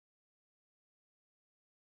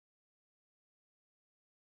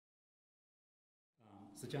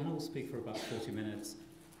So Joanna will speak for about 40 minutes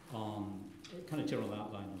on a kind of general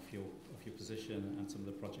outline of your position and some of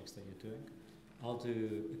the projects that you're doing. I'll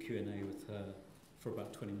do a Q&A with her for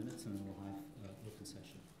about 20 minutes, and then we'll have an open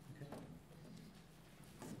session. Okay?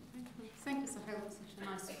 Thank you, Sahel, for such a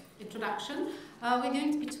nice introduction. We're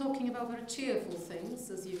going to be talking about very cheerful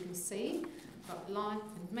things, as you can see, about life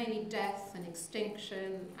and mainly death and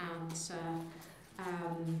extinction,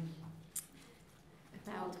 and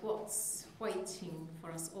about what's waiting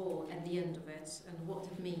for us all at the end of it and what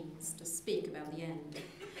it means to speak about the end.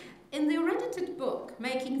 In the unedited book,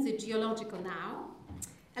 Making the Geological Now,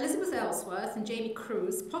 Elizabeth Ellsworth and Jamie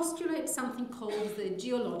Cruz postulate something called the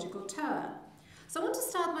geological turn. So I want to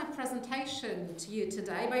start my presentation to you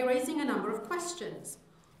today by raising a number of questions.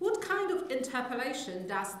 What kind of interpellation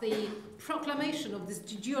does the proclamation of this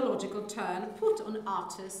geological turn put on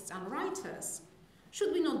artists and writers?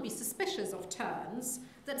 Should we not be suspicious of turns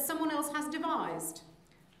that someone else has devised?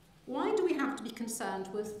 Why do we have to be concerned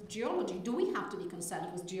with geology? Do we have to be concerned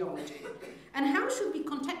with geology? And how should we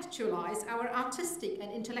contextualize our artistic and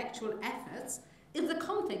intellectual efforts if the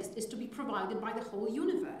context is to be provided by the whole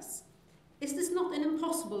universe? Is this not an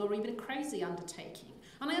impossible or even crazy undertaking?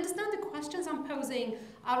 And I understand the questions I'm posing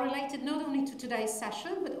are related not only to today's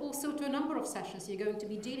session, but also to a number of sessions you're going to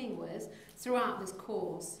be dealing with throughout this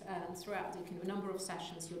course and throughout the number of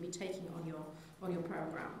sessions you'll be taking on your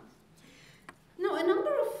program. Now, a number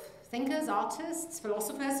of thinkers, artists,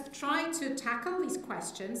 philosophers have tried to tackle these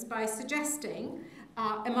questions by suggesting,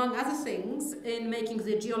 among other things, in Making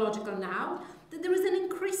the Geological Now, that there is an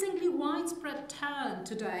increasingly widespread turn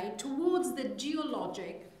today towards the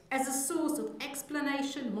geologic as a source of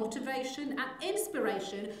explanation, motivation, and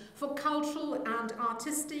inspiration for cultural and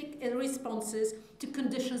artistic responses to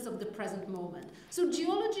conditions of the present moment. So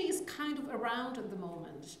geology is kind of around at the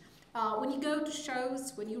moment. When you go to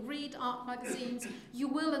shows, when you read art magazines, you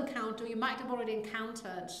will encounter, you might have already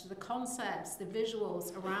encountered the concepts, the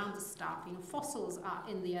visuals around the stuff. You know, fossils are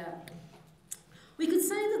in the air. We could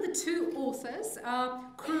say that the two authors,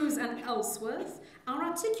 Cruz and Ellsworth, are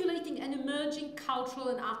articulating an emerging cultural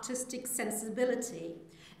and artistic sensibility,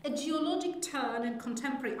 a geologic turn in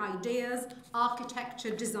contemporary ideas,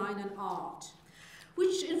 architecture, design, and art,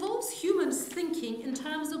 which involves humans thinking in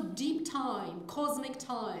terms of deep time, cosmic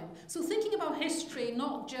time. So thinking about history,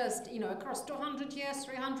 not just, across 200 years,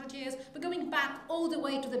 300 years, but going back all the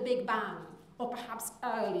way to the Big Bang, or perhaps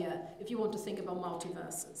earlier, if you want to think about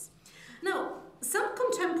multiverses. Now, some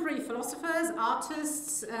contemporary philosophers,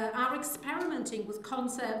 artists, are experimenting with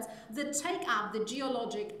concepts that take up the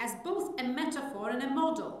geologic as both a metaphor and a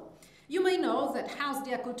model. You may know that Haus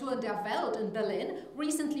der Kultur der Welt in Berlin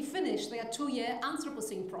recently finished their 2-year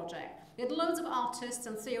Anthropocene project. They had loads of artists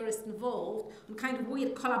and theorists involved in kind of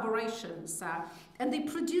weird collaborations. And they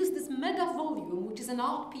produced this mega volume, which is an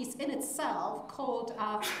art piece in itself, called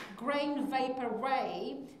Grain Vapor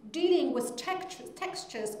Ray, dealing with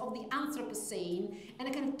textures of the Anthropocene in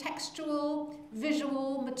a kind of textual,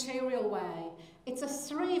 visual, material way. It's a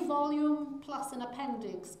 3-volume plus an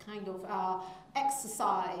appendix kind of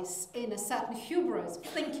exercise in a certain hubris of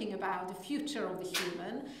thinking about the future of the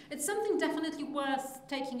human. It's something definitely worth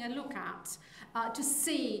taking a look at to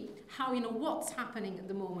see how, what's happening at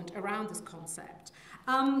the moment around this concept.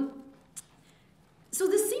 So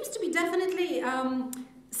there seems to be definitely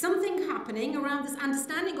something happening around this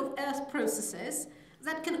understanding of Earth processes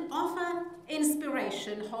that can offer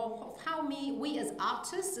inspiration of how we as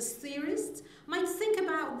artists, as theorists, might think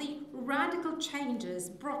about the radical changes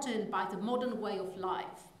brought in by the modern way of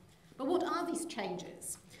life. But what are these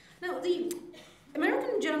changes? Now, the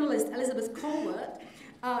American journalist Elizabeth Colbert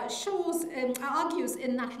argues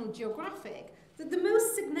in National Geographic that the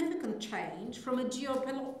most significant change from a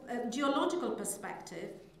geological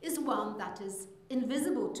perspective is one that is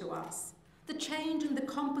invisible to us, the change in the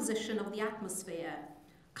composition of the atmosphere.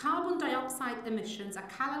 Carbon dioxide emissions are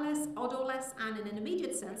colorless, odorless, and in an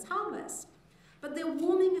immediate sense, harmless. But their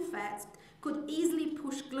warming effects could easily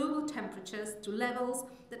push global temperatures to levels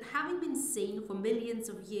that haven't been seen for millions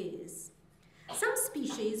of years. Some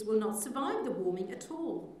species will not survive the warming at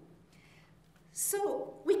all.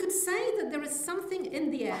 So we could say that there is something in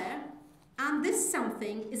the air, and this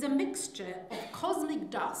something is a mixture of cosmic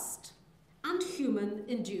dust and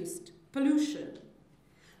human-induced pollution.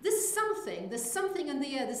 There's something in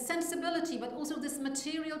the air, this sensibility, but also this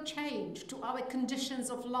material change to our conditions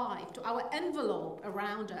of life, to our envelope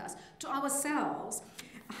around us, to ourselves,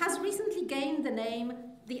 has recently gained the name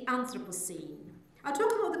the Anthropocene. I'll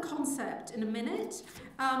talk about the concept in a minute.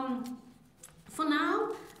 For now,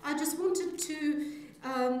 I just wanted to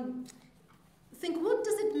think, what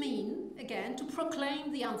does it mean, again, to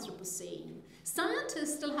proclaim the Anthropocene?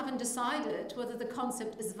 Scientists still haven't decided whether the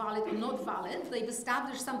concept is valid or not valid. They've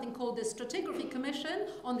established something called the Stratigraphy Commission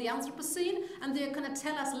on the Anthropocene, and they're going to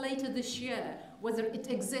tell us later this year whether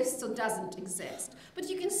it exists or doesn't exist. But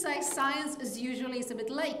you can say science, as usually, is a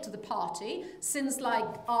bit late to the party, since like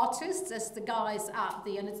artists, as the guys at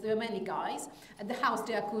the, and there are many guys, at the Haus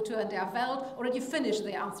der Kultur and der Welt already finished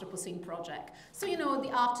their Anthropocene project. So, you know,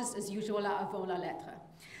 the artists, as usual, are avant la lettre.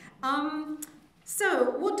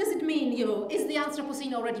 So, what does it mean, you know, is the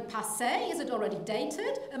Anthropocene already passé? Is it already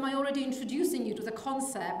dated? Am I already introducing you to the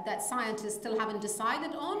concept that scientists still haven't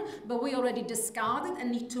decided on, but we already discarded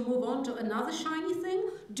and need to move on to another shiny thing?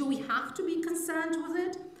 Do we have to be concerned with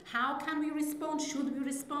it? How can we respond? Should we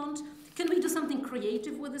respond? Can we do something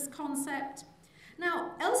creative with this concept?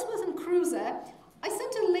 Now, Ellsworth and Kruse, I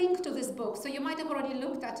sent a link to this book, so you might have already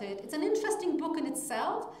looked at it. It's an interesting book in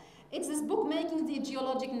itself. It's this book, Making the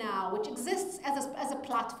Geologic Now, which exists as a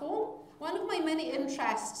platform. One of my many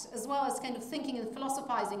interests, as well as kind of thinking and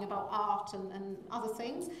philosophizing about art and other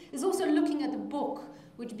things, is also looking at the book,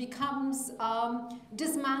 which becomes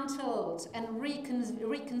dismantled and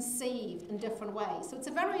reconceived in different ways. So it's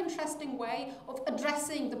a very interesting way of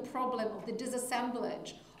addressing the problem of the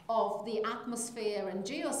disassemblage of the atmosphere and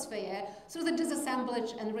geosphere through the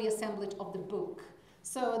disassemblage and reassemblage of the book.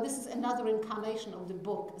 So this is another incarnation of the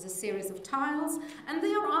book as a series of tiles, and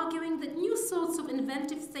they are arguing that new sorts of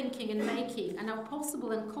inventive thinking and making are now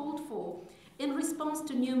possible and called for in response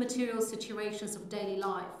to new material situations of daily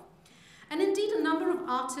life. And indeed, a number of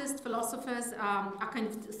artists, philosophers are kind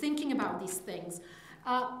of thinking about these things.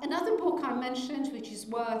 Another book I mentioned, which is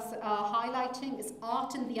worth highlighting, is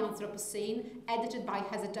Art in the Anthropocene, edited by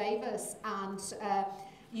Heather Davis and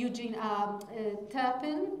Eugene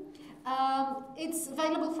Turpin. It's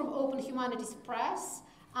available from Open Humanities Press,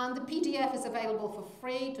 and the PDF is available for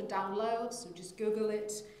free to download, so just Google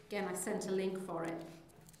it. Again, I sent a link for it.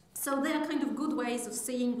 So they're kind of good ways of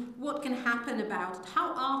seeing what can happen about it,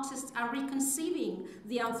 how artists are reconceiving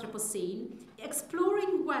the Anthropocene,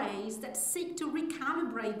 exploring ways that seek to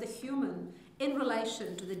recalibrate the human in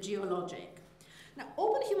relation to the geologic. Now,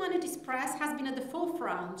 Open Humanities Press has been at the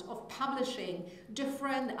forefront of publishing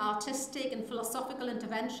different artistic and philosophical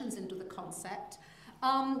interventions into the concept.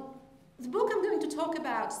 The book I'm going to talk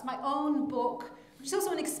about is my own book, which is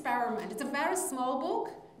also an experiment. It's a very small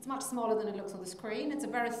book. It's much smaller than it looks on the screen. It's a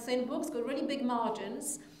very thin book. It's got really big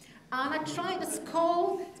margins. And I tried, it's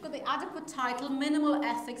got the adequate title, Minimal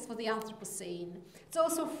Ethics for the Anthropocene. It's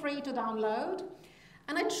also free to download.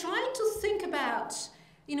 And I tried to think about,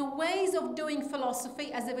 you know, ways of doing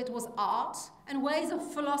philosophy as if it was art, and ways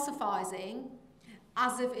of philosophizing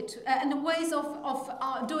as if it, and ways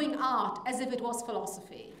of doing art as if it was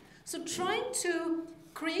philosophy. So trying to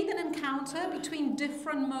create an encounter between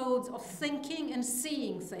different modes of thinking and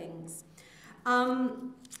seeing things.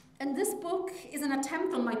 And this book is an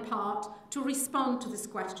attempt on my part to respond to this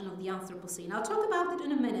question of the Anthropocene. I'll talk about it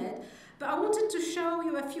in a minute, but I wanted to show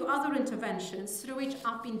you a few other interventions through which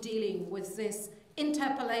I've been dealing with this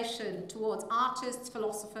interpellation towards artists,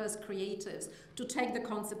 philosophers, creatives, to take the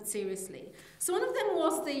concept seriously. So one of them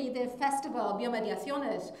was the festival,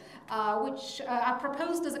 Biomediaciones, which I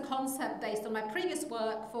proposed as a concept based on my previous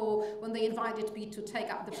work for when they invited me to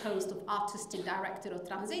take up the post of Artistic Director of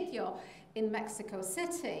Transitio in Mexico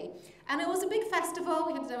City. And it was a big festival.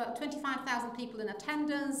 We had about 25,000 people in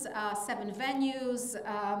attendance, 7 venues,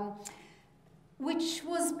 which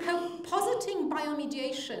was positing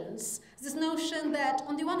biomediations, this notion that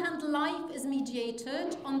on the one hand life is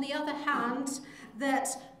mediated, on the other hand that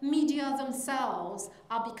media themselves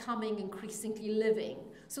are becoming increasingly living.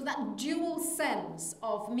 So that dual sense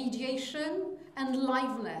of mediation and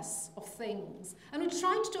liveness of things. And we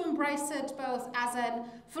tried to embrace it both as a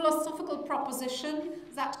philosophical proposition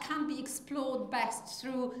that can be explored best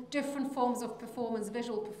through different forms of performance,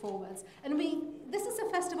 visual performance. And this is a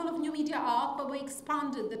festival of new media art, but we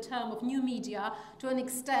expanded the term of new media to an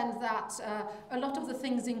extent that a lot of the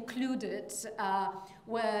things included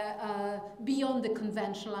were beyond the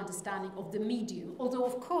conventional understanding of the medium. Although,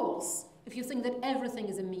 of course, if you think that everything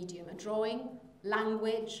is a medium, a drawing,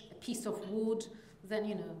 language, a piece of wood, then,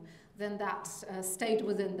 you know, then that stayed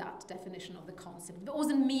within that definition of the concept. But it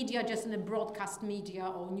wasn't media just in a broadcast media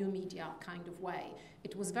or new media kind of way.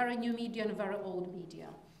 It was very new media and very old media.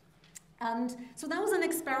 And so that was an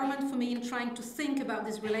experiment for me in trying to think about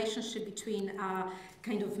this relationship between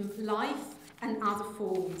kind of life and other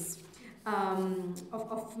forms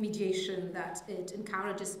of mediation that it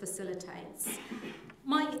encourages, facilitates.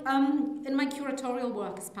 In my curatorial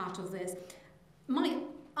work as part of this, my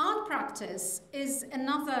art practice is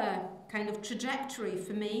another kind of trajectory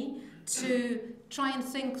for me to try and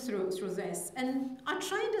think through this. And I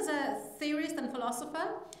trained as a theorist and philosopher,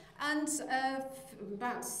 and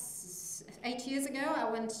about 8 years ago I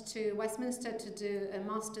went to Westminster to do a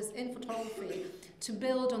master's in photography to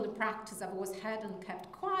build on the practice I've always had and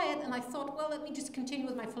kept quiet, and I thought, well, let me just continue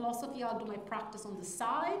with my philosophy, I'll do my practice on the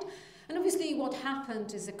side. And obviously what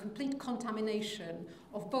happened is a complete contamination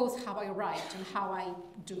of both how I write and how I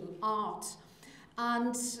do art.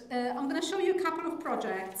 And I'm going to show you a couple of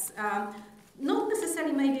projects, not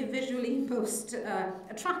necessarily maybe visually most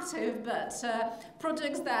attractive, but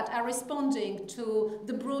projects that are responding to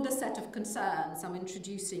the broader set of concerns I'm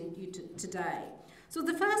introducing you to today. So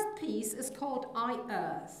the first piece is called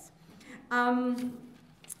I-Earth.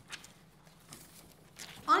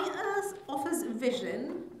 I-Earth offers a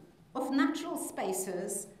vision of natural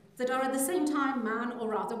spaces that are at the same time man or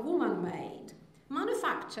rather woman-made,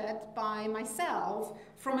 manufactured by myself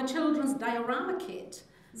from a children's diorama kit.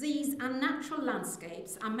 These unnatural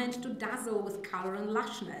landscapes are meant to dazzle with colour and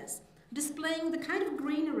lushness, displaying the kind of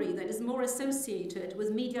greenery that is more associated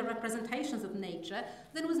with media representations of nature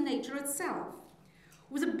than with nature itself.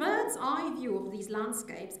 With a bird's eye view of these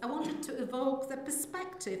landscapes, I wanted to evoke the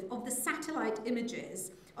perspective of the satellite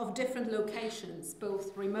images of different locations,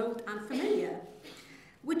 both remote and familiar,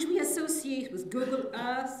 which we associate with Google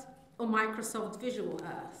Earth or Microsoft Visual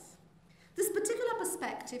Earth. This particular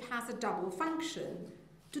perspective has a double function: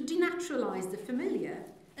 to denaturalize the familiar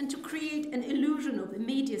and to create an illusion of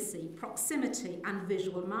immediacy, proximity, and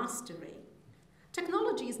visual mastery.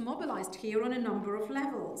 Technology is mobilized here on a number of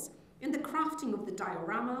levels: in the crafting of the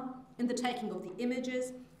diorama, in the taking of the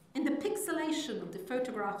images, in the pixelation of the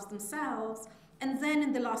photographs themselves, and then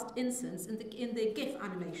in the last instance, in the GIF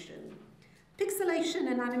animation. Pixelation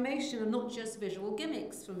and animation are not just visual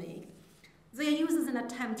gimmicks for me. They are used as an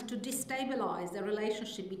attempt to destabilize the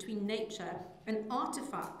relationship between nature and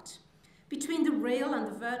artifact, between the real and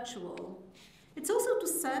the virtual. It's also to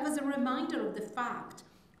serve as a reminder of the fact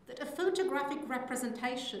that a photographic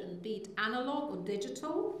representation, be it analog or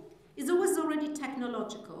digital, is always already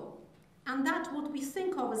technological, and that what we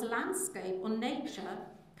think of as landscape or nature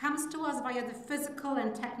comes to us via the physical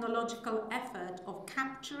and technological effort of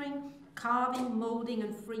capturing, carving, molding,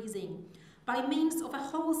 and freezing by means of a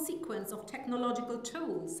whole sequence of technological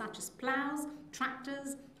tools such as plows, tractors,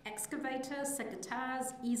 excavators, secateurs,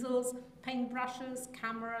 easels, paintbrushes,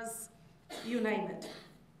 cameras, you name it.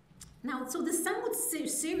 Now, so this somewhat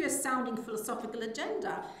serious-sounding philosophical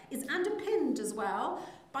agenda is underpinned as well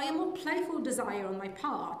by a more playful desire on my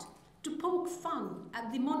part to poke fun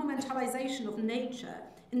at the monumentalization of nature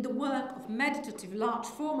in the work of meditative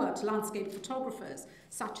large-format landscape photographers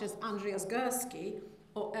such as Andreas Gursky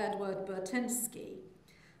or Edward Burtynsky.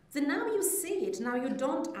 The now you see it, now you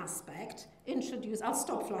don't aspect I'll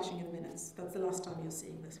stop flashing in a minute, that's the last time you're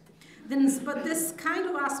seeing this. But this kind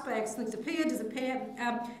of aspects, things appear, disappear,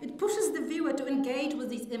 it pushes the viewer to engage with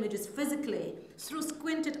these images physically, through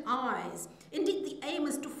squinted eyes. Indeed, the aim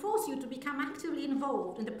is to force you to become actively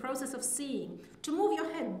involved in the process of seeing, to move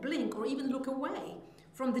your head, blink, or even look away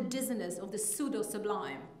from the dizziness of the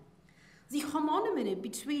pseudo-sublime. The homonymity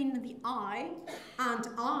between the I and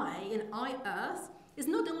I in I-Earth is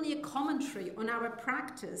not only a commentary on our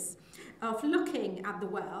practice of looking at the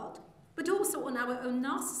world, but also on our own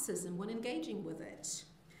narcissism when engaging with it.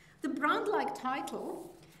 The brand-like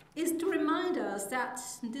title is to remind us that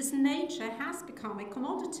this nature has become a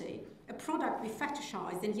commodity, a product we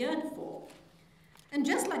fetishize and yearn for. And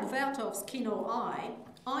just like Vertov's Kino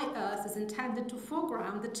I-Earth is intended to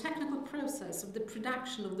foreground the technical process of the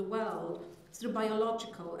production of the world through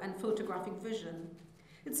biological and photographic vision.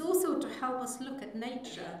 It's also to help us look at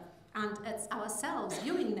nature and at ourselves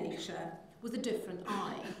viewing nature with a different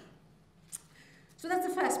eye. So that's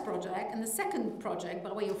the first project, and the second project,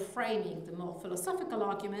 by way of framing the more philosophical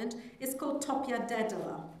argument, is called Topia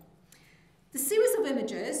Dedala. The series of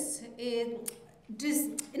images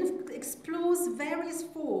explores various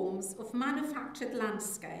forms of manufactured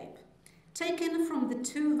landscape, taken from the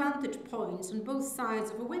two vantage points on both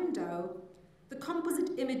sides of a window. The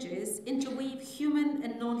composite images interweave human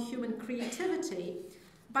and non-human creativity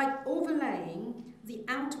by overlaying the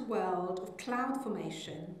outer world of cloud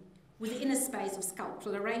formation with the inner space of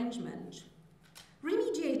sculptural arrangement.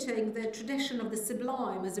 Remediating the tradition of the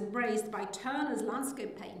sublime as embraced by Turner's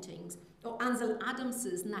landscape paintings or Ansel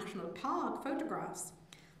Adams's National Park photographs,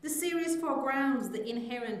 the series foregrounds the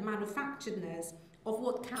inherent manufacturedness of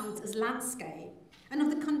what counts as landscape and of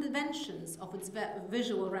the conventions of its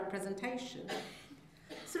visual representation.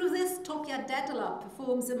 Through this, Topia Dedala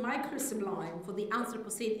performs a micro-sublime for the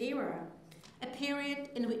Anthropocene era, a period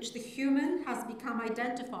in which the human has become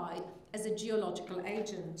identified as a geological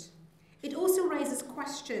agent. It also raises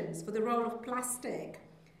questions for the role of plastic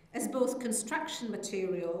as both construction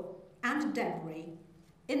material and debris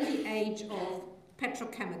in the age of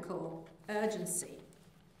petrochemical urgency.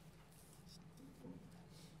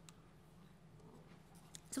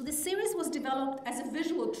 So this series was developed as a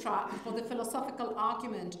visual track for the philosophical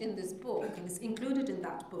argument in this book, and is included in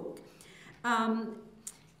that book. And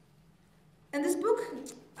this book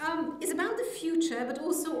is about the future, but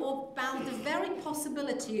also about the very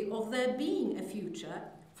possibility of there being a future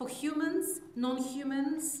for humans,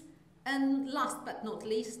 non-humans, and last but not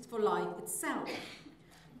least, for life itself.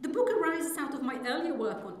 The book arises out of my earlier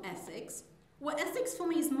work on ethics, where ethics for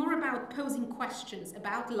me is more about posing questions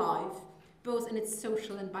about life, both in its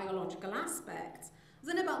social and biological aspects,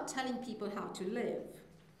 than about telling people how to live.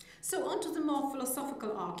 So on to the more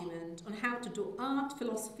philosophical argument on how to do art,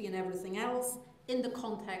 philosophy, and everything else in the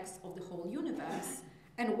context of the whole universe,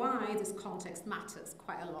 and why this context matters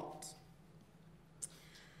quite a lot.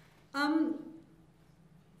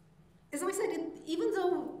 As I said, even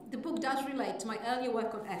though the book does relate to my earlier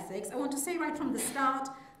work on ethics, I want to say right from the start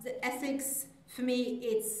that ethics, for me,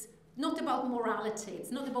 it's not about morality,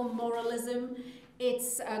 it's not about moralism,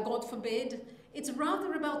 it's, God forbid, it's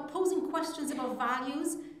rather about posing questions about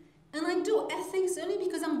values. And I do ethics only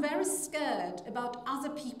because I'm very scared about other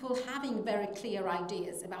people having very clear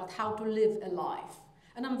ideas about how to live a life.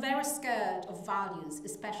 And I'm very scared of values,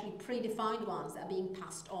 especially predefined ones that are being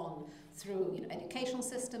passed on through educational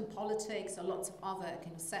system, politics, or lots of other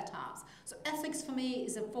kind of setups. So ethics for me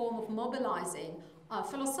is a form of mobilizing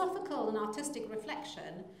philosophical and artistic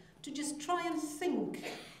reflection to just try and think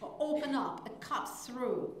or open up and cut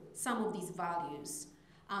through some of these values.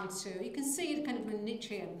 And so you can see it kind of a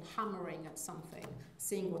Nietzschean hammering at something,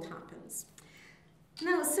 seeing what happens.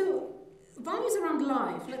 Now, so values around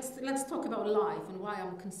life. Let's talk about life and why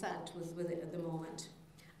I'm concerned with it at the moment.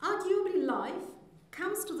 Arguably, life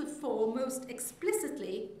comes to the fore most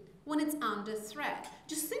explicitly when it's under threat.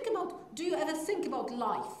 Just think about, do you ever think about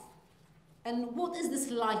life? And what is this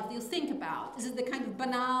life that you think about? Is it the kind of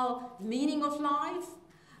banal meaning of life?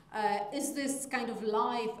 Is this kind of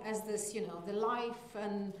life as this, the life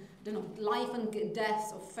and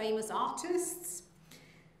death of famous artists?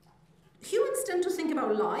 Humans tend to think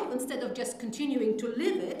about life instead of just continuing to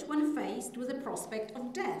live it when faced with the prospect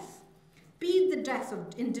of death. Be it the death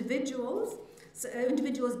of individuals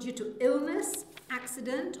due to illness,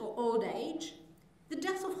 accident, or old age, the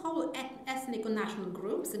death of whole ethnic or national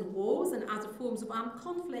groups in wars and other forms of armed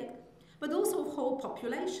conflict, but also of whole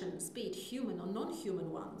populations, be it human or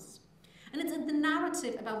non-human ones. And it's the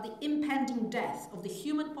narrative about the impending death of the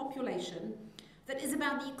human population that is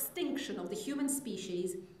about the extinction of the human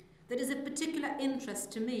species that is of particular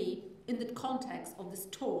interest to me in the context of this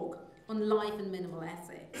talk on life and minimal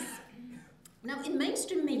ethics. Now, in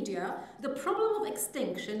mainstream media, the problem of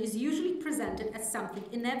extinction is usually presented as something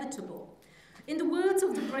inevitable. In the words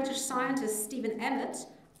of the British scientist Stephen Emmett,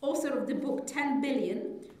 author of the book 10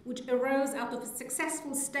 Billion, which arose out of a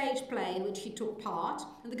successful stage play in which he took part,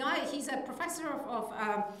 and the guy, he's a professor of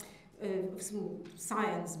some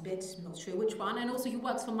science bit, I'm not sure which one, and also he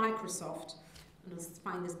works for Microsoft. And I'll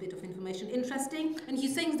find this bit of information interesting. And he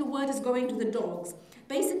thinks the word is going to the dogs.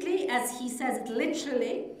 Basically, as he says it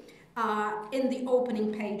literally in the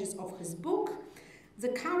opening pages of his book, the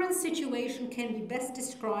current situation can be best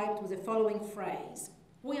described with the following phrase: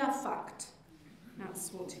 we are fucked.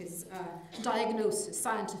 That's what his diagnosis,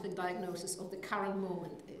 scientific diagnosis of the current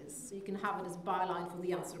moment is. So you can have it as byline for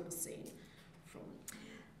the Anthropocene.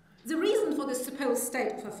 The reason for this supposed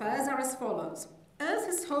state of affairs are as follows. Earth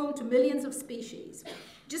is home to millions of species.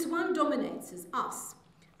 Just one dominates, is us.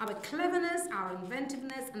 Our cleverness, our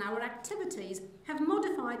inventiveness, and our activities have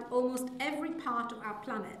modified almost every part of our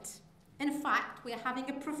planet. In fact, we are having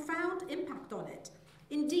a profound impact on it.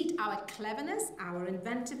 Indeed, our cleverness, our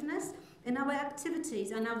inventiveness, and our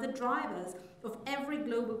activities are now the drivers of every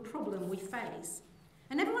global problem we face.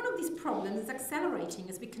 And every one of these problems is accelerating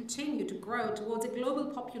as we continue to grow towards a global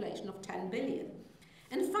population of 10 billion.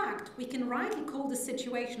 In fact, we can rightly call the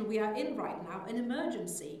situation we are in right now an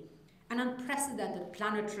emergency, an unprecedented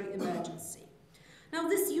planetary emergency. Now,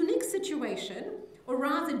 this unique situation, or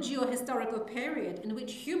rather geohistorical period in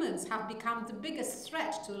which humans have become the biggest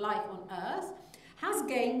threat to life on Earth, has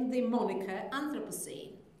gained the moniker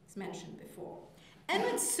Anthropocene, as mentioned before.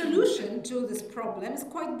 Emmett's solution to this problem is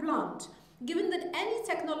quite blunt. Given that any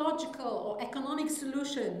technological or economic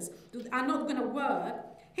solutions are not going to work,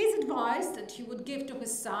 his advice that he would give to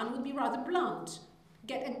his son would be rather blunt: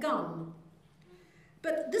 get a gun.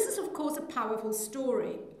 But this is, of course, a powerful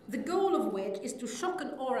story. the goal of which is to shock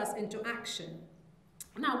and awe us into action.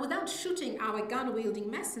 Now, without shooting our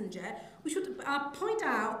gun-wielding messenger, we should point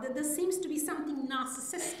out that there seems to be something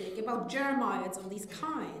narcissistic about Jeremiads of these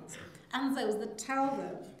kinds and those that tell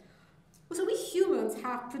them. So we humans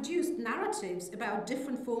have produced narratives about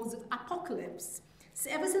different forms of apocalypse, so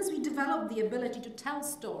ever since we developed the ability to tell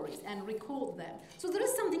stories and record them. So there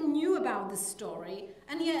is something new about this story,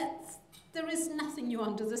 and yet there is nothing new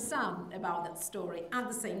under the sun about that story at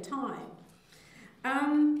the same time.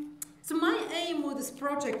 So my aim with this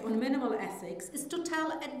project on minimal ethics is to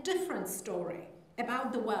tell a different story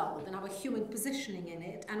about the world and our human positioning in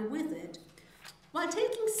it and with it, while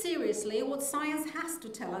taking seriously what science has to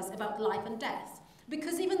tell us about life and death.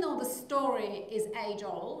 Because even though the story is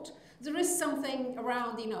age-old, there is something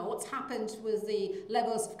around, what's happened with the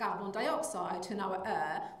levels of carbon dioxide in our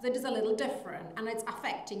air that is a little different, and it's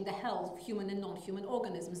affecting the health of human and non-human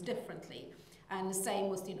organisms differently. And the same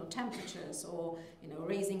with, temperatures or,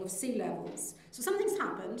 raising of sea levels. So something's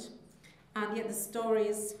happened, and yet the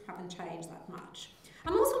stories haven't changed that much.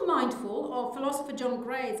 I'm also mindful of philosopher John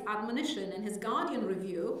Gray's admonition in his Guardian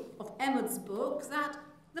review of Emmett's book that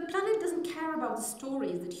the planet doesn't care about the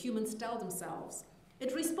stories that humans tell themselves.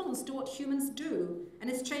 It responds to what humans do, and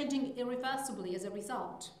is changing irreversibly as a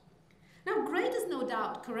result. Now, Gray is no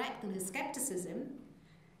doubt correct in his skepticism,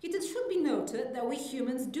 yet it should be noted that we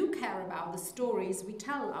humans do care about the stories we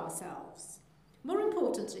tell ourselves. More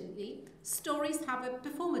importantly, stories have a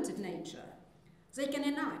performative nature. They can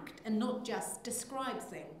enact and not just describe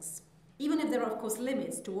things, even if there are, of course,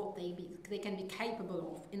 limits to what they can be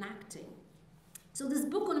capable of enacting. So this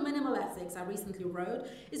book on minimal ethics I recently wrote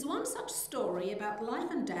is one such story about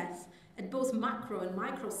life and death at both macro and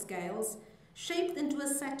micro scales, shaped into a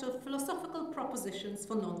set of philosophical propositions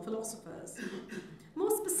for non-philosophers.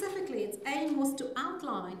 More specifically, its aim was to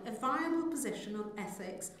outline a viable position on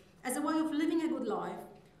ethics as a way of living a good life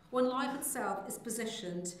when life itself is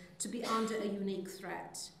positioned to be under a unique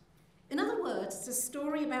threat. In other words, it's a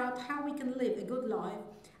story about how we can live a good life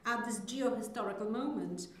at this geohistorical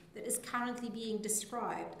moment that is currently being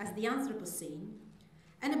described as the Anthropocene,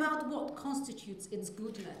 and about what constitutes its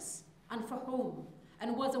goodness and for whom,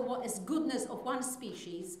 and whether what is goodness of one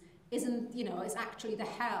species is actually the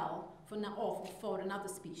hell for another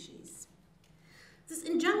species. This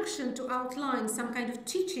injunction to outline some kind of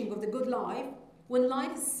teaching of the good life when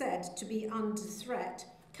life is said to be under threat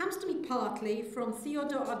comes to me partly from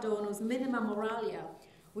Theodor Adorno's Minima Moralia,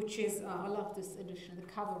 which is, I love this edition,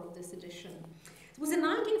 the cover of this edition. It was a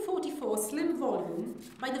 1944 slim volume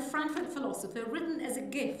by the Frankfurt philosopher written as a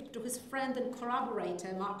gift to his friend and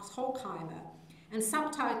collaborator Max Horkheimer and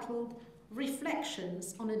subtitled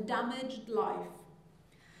Reflections on a Damaged Life.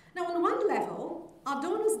 Now, on one level,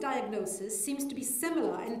 Adorno's diagnosis seems to be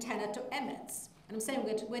similar in tenor to Emmett's. And I'm saying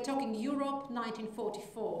we're talking Europe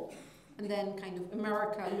 1944, and then kind of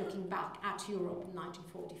America looking back at Europe in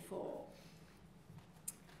 1944.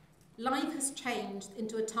 Life has changed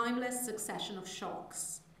into a timeless succession of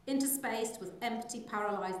shocks, interspaced with empty,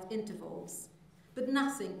 paralyzed intervals. But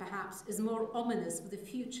nothing, perhaps, is more ominous for the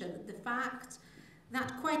future than the fact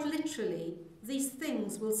that, quite literally, these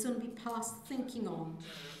things will soon be past thinking on.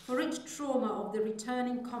 For each trauma of the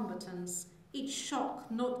returning combatants, each shock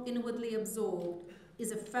not inwardly absorbed,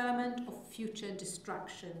 is a ferment of future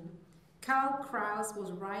destruction. Karl Kraus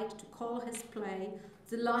was right to call his play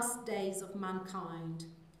The Last Days of Mankind.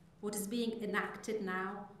 What is being enacted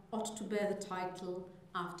now ought to bear the title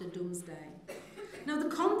After Doomsday. Now,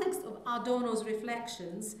 the context of Adorno's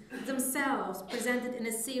reflections themselves presented in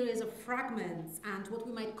a series of fragments and what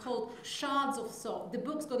we might call shards of thought. The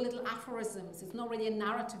book's got little aphorisms. It's not really a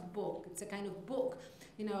narrative book. It's a kind of book,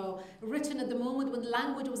 written at the moment when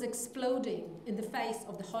language was exploding in the face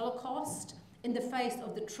of the Holocaust, in the face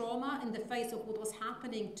of the trauma, in the face of what was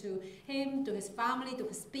happening to him, to his family, to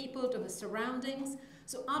his people, to his surroundings.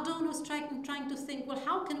 So Adorno was trying to think, well,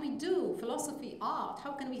 how can we do philosophy, art?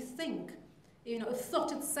 How can we think? If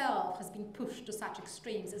thought itself has been pushed to such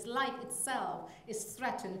extremes, as life itself is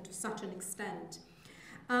threatened to such an extent.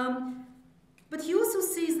 But he also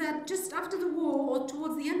sees that just after the war, or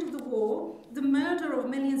towards the end of the war, the murder of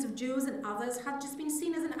millions of Jews and others had just been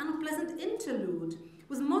seen as an unpleasant interlude,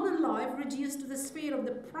 with modern life reduced to the sphere of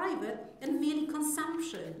the private and merely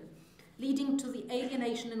consumption, leading to the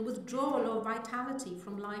alienation and withdrawal of vitality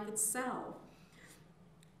from life itself.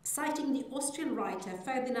 Citing the Austrian writer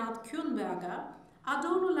Ferdinand Kürnberger,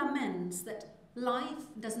 Adorno laments that life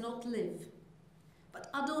does not live. But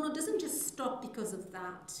Adorno doesn't just stop because of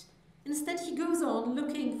that. Instead, he goes on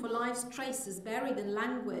looking for life's traces buried in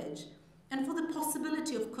language and for the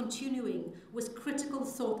possibility of continuing with critical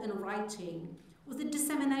thought and writing, with the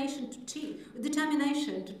determination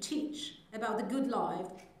to teach about the good life,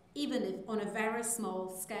 even if on a very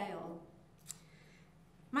small scale.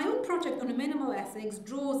 My own project on minimal ethics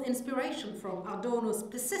draws inspiration from Adorno's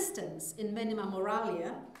persistence in Minima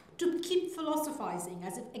Moralia to keep philosophizing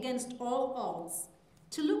as if against all odds,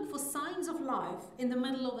 to look for signs of life in the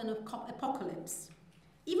middle of an apocalypse,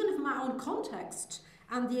 even if my own context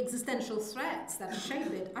and the existential threats that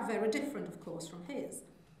shape it are very different, of course, from his.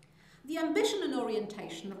 The ambition and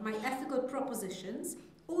orientation of my ethical propositions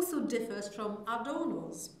also differs from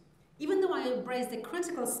Adorno's. Even though I embrace the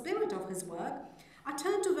critical spirit of his work, I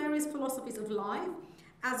turn to various philosophies of life,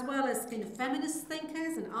 as well as feminist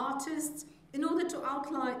thinkers and artists, in order to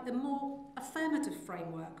outline a more affirmative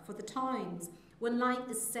framework for the times when life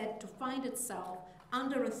is said to find itself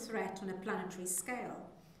under a threat on a planetary scale.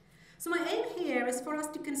 So my aim here is for us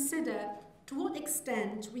to consider to what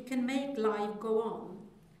extent we can make life go on,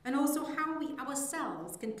 and also how we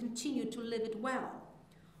ourselves can continue to live it well,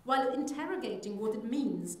 while interrogating what it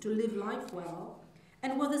means to live life well,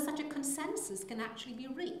 and whether such a consensus can actually be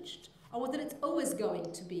reached, or whether it's always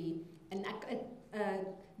going to be a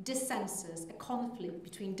dissensus, a conflict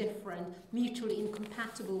between different mutually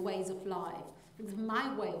incompatible ways of life.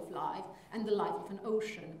 My way of life and the life of an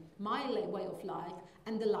ocean, my way of life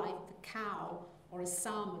and the life of a cow or a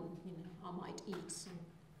salmon, I might eat.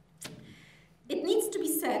 It needs to be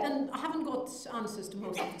said, and I haven't got answers to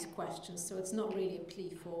most of these questions, so it's not really a plea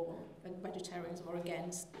for vegetarians or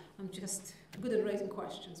against. I'm just good at raising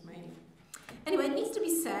questions, mainly. Anyway, it needs to be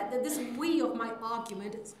said that this we of my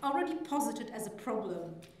argument is already posited as a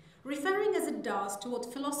problem, referring as it does to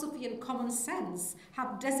what philosophy and common sense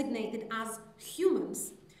have designated as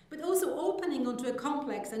humans, but also opening onto a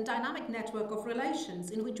complex and dynamic network of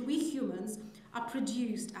relations in which we humans are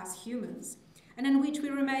produced as humans, and in which we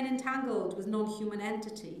remain entangled with non-human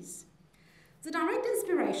entities. The direct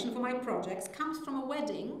inspiration for my projects comes from a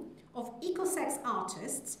wedding of eco-sex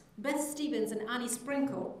artists, Beth Stevens and Annie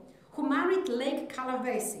Sprinkle, who married Lake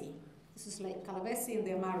Calavesi. This is Lake Calavesi, and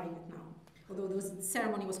they're marrying it now, although the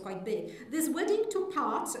ceremony was quite big. This wedding took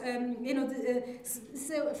part, the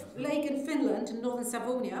lake in Finland, in northern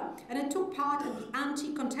Savonia, and it took part at the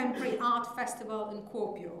Anti-Contemporary Art Festival in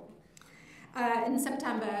Kuopio in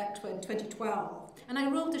September 2012. And I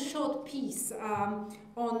wrote a short piece on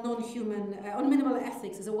minimal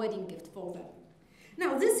ethics as a wedding gift for them.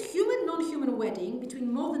 Now, this human-non-human wedding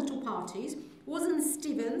between more than two parties was in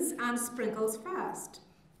Stevens and Sprinkle's first.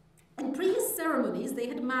 In previous ceremonies, they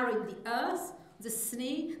had married the earth, the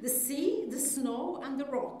sea, the snow, and the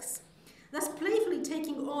rocks, thus playfully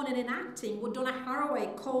taking on and enacting what Donna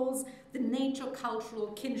Haraway calls the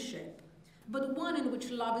nature-cultural kinship, but one in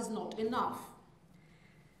which love is not enough.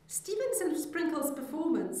 Stevens and Sprinkle's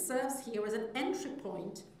performance serves here as an entry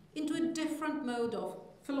point into a different mode of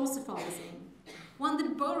philosophizing, one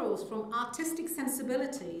that borrows from artistic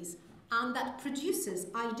sensibilities and that produces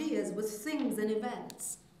ideas with things and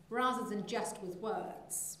events, rather than just with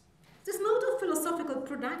words. This mode of philosophical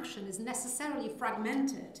production is necessarily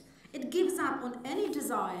fragmented. It gives up on any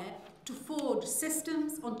desire to forge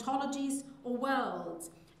systems, ontologies, or worlds,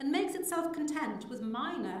 and makes itself content with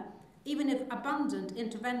minor, even if abundant,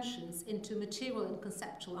 interventions into material and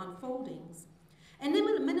conceptual unfoldings. And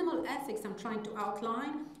minimal ethics I'm trying to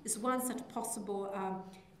outline is one such possible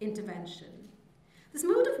intervention. This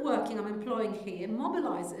mode of working I'm employing here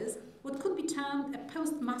mobilizes what could be termed a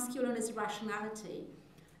post-masculinist rationality,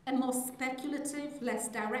 a more speculative, less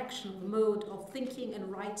directional mode of thinking and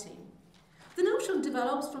writing. The notion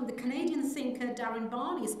develops from the Canadian thinker Darren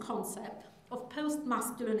Barney's concept of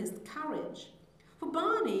post-masculinist courage. For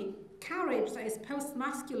Barney, courage that is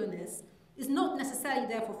post-masculinist is not necessarily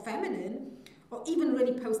therefore feminine, or even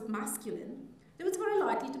really post-masculine, though it's very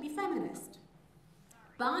likely to be feminist.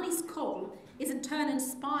 Barney's call is in turn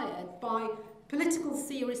inspired by political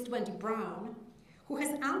theorist Wendy Brown, who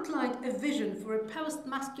has outlined a vision for a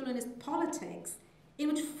post-masculinist politics in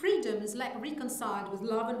which freedom is reconciled with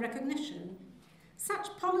love and recognition.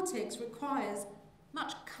 Such politics requires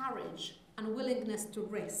much courage and willingness to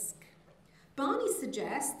risk. Barney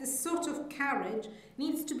suggests this sort of courage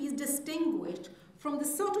needs to be distinguished from the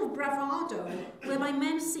sort of bravado whereby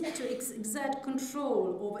men seek to exert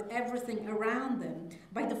control over everything around them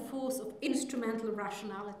by the force of instrumental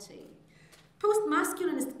rationality.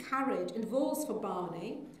 Post-masculinist courage involves for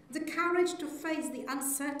Barney the courage to face the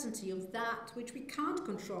uncertainty of that which we can't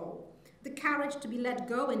control, the courage to be let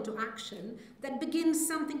go into action that begins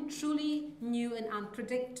something truly new and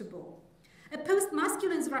unpredictable. A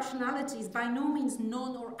post-masculine's rationality is by no means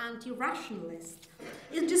non- or anti-rationalist.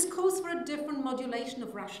 It just calls for a different modulation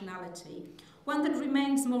of rationality, one that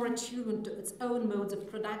remains more attuned to its own modes of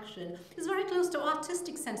production, is very close to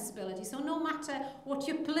artistic sensibility. So no matter what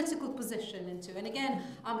your political position into, and again,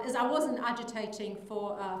 as I wasn't agitating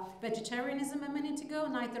for vegetarianism a minute ago,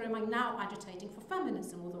 neither am I now agitating for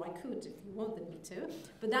feminism, although I could if you wanted me to.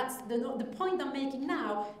 But that's the point I'm making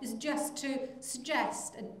now is just to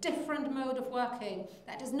suggest a different mode of working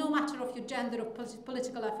that is no matter of your gender or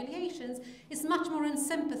political affiliations, is much more in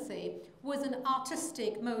sympathy with an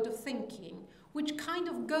artistic mode of thinking, which kind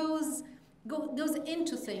of goes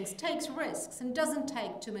into things, takes risks, and doesn't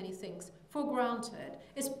take too many things for granted,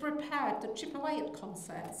 is prepared to chip away at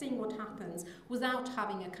concepts, seeing what happens without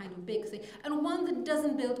having a kind of big thing, and one that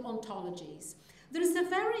doesn't build ontologies. There is a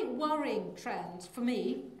very worrying trend for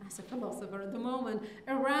me, as a philosopher at the moment,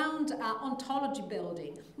 around ontology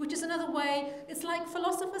building, which is another way, it's like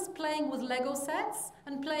philosophers playing with Lego sets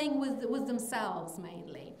and playing with themselves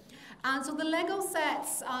mainly. And so the Lego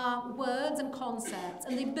sets are words and concepts,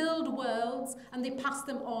 and they build worlds and they pass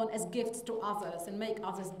them on as gifts to others and make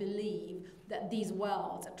others believe that these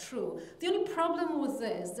worlds are true. The only problem with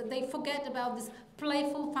this is that they forget about this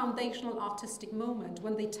playful foundational artistic moment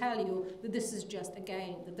when they tell you that this is just a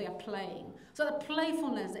game, that they are playing. So the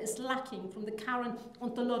playfulness that is lacking from the current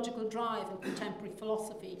ontological drive in contemporary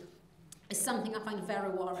philosophy is something I find very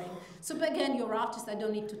worrying. So again, you're artists, I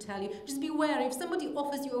don't need to tell you. Just be wary. If somebody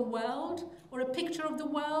offers you a world, or a picture of the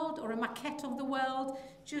world, or a maquette of the world,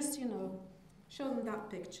 just, show them that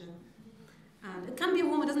picture. And it can be a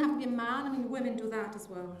woman, it doesn't have to be a man. I mean, women do that as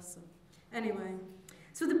well. So anyway.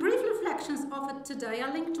 So the brief reflections offered today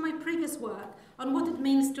are linked to my previous work on what it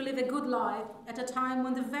means to live a good life at a time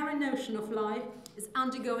when the very notion of life is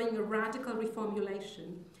undergoing a radical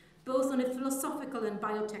reformulation, both on a philosophical and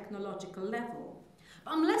biotechnological level.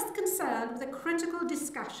 But I'm less concerned with a critical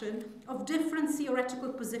discussion of different theoretical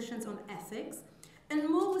positions on ethics, and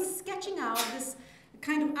more with sketching out this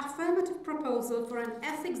kind of affirmative proposal for an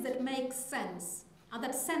ethics that makes sense, and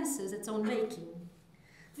that senses its own making.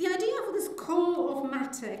 The idea for this core of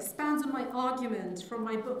matter expands on my argument from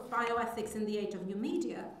my book Bioethics in the Age of New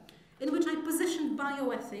Media, in which I positioned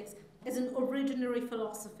bioethics as an originary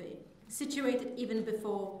philosophy, situated even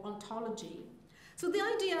before ontology. So the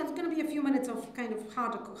idea, it's going to be a few minutes of kind of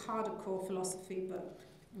hardcore philosophy, but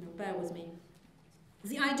bear with me.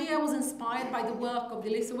 The idea was inspired by the work of the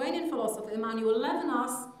Lithuanian philosopher Emanuel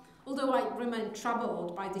Levinas, although I remain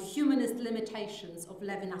troubled by the humanist limitations of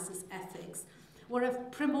Levinas's ethics, where a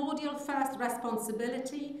primordial first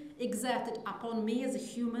responsibility exerted upon me as a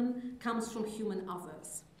human comes from human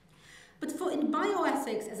others. But in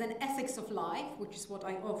bioethics as an ethics of life, which is what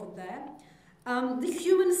I offered there, the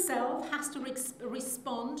human self has to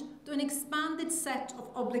respond to an expanded set of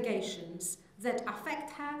obligations that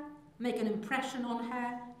affect her, make an impression on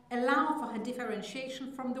her, allow for her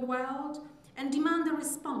differentiation from the world, and demand a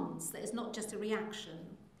response that is not just a reaction.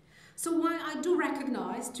 So while I do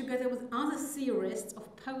recognize, together with other theorists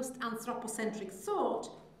of post-anthropocentric thought,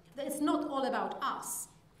 that it's not all about us,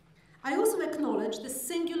 I also acknowledge the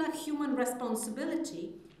singular human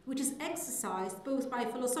responsibility which is exercised both by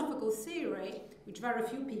philosophical theory, which very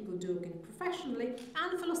few people do professionally,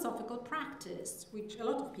 and philosophical practice, which a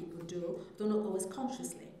lot of people do, though not always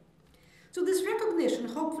consciously. So this recognition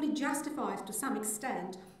hopefully justifies to some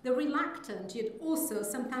extent the reluctant yet also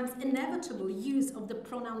sometimes inevitable use of the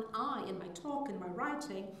pronoun I in my talk and my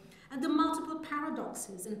writing, and the multiple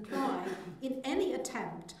paradoxes implied in any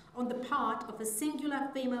attempt on the part of a singular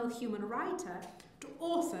female human writer to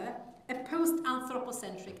author a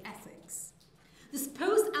post-anthropocentric ethics. This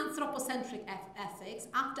post-anthropocentric ethics,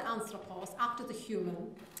 after anthropos, after the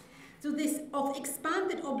human, so this of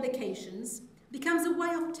expanded obligations, becomes a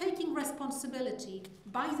way of taking responsibility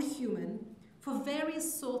by the human for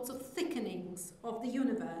various sorts of thickenings of the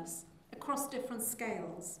universe across different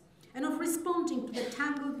scales, and of responding to the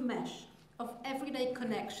tangled mesh of everyday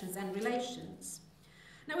connections and relations.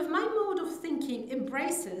 Now, if my mode of thinking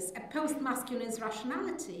embraces a post-masculine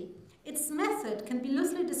rationality, its method can be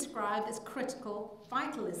loosely described as critical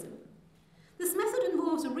vitalism. This method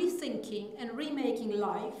involves rethinking and remaking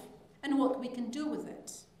life and what we can do with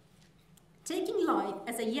it. Taking life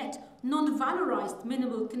as a yet non-valorized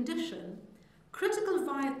minimal condition, critical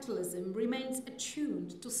vitalism remains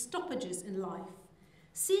attuned to stoppages in life,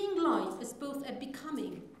 seeing life as both a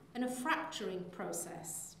becoming and a fracturing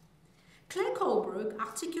process. Claire Colebrook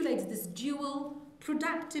articulates this dual,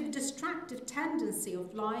 productive-destructive tendency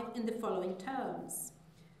of life in the following terms.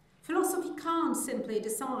 Philosophy can't simply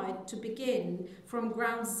decide to begin from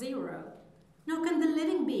ground zero, nor can the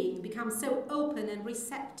living being become so open and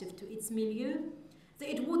receptive to its milieu that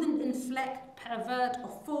it wouldn't inflect, pervert,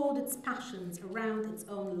 or fold its passions around its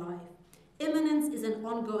own life. Immanence is an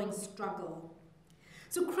ongoing struggle.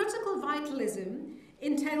 So critical vitalism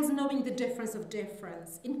entails knowing the difference of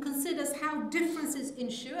difference. It considers how differences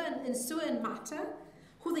ensue in matter,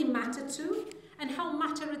 who they matter to, and how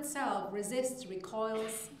matter itself resists,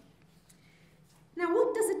 recoils. Now,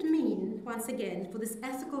 what does it mean, once again, for this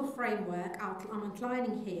ethical framework I'm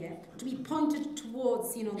outlining here, to be pointed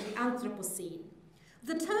towards, the Anthropocene?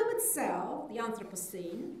 The term itself, the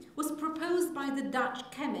Anthropocene, was proposed by the Dutch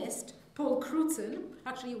chemist Paul Crutzen,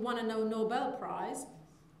 actually won a Nobel Prize.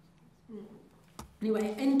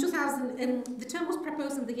 Anyway, the term was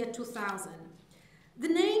proposed in the year 2000. The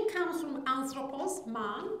name comes from anthropos,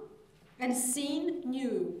 man, and scene,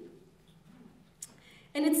 new.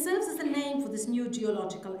 And it serves as a name for this new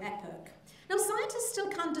geological epoch. Now, scientists still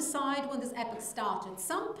can't decide when this epoch started.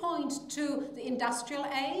 Some point to the industrial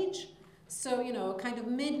age, so, kind of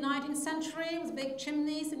mid-19th century with big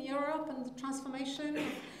chimneys in Europe and the transformation.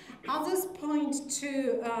 Others point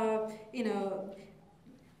to,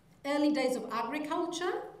 early days of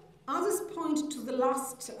agriculture. Others point to the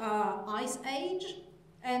last ice age,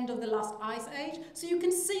 end of the last ice age. So you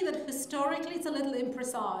can see that historically it's a little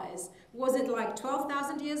imprecise. Was it like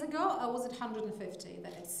 12,000 years ago, or was it 150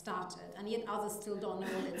 that it started? And yet others still don't know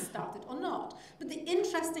whether it started or not. But the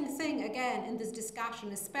interesting thing, again, in this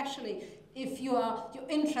discussion, especially if your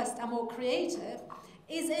interests are more creative,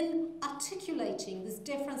 is in articulating this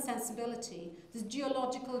different sensibility, this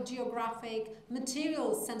geological, geographic,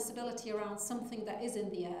 material sensibility around something that is in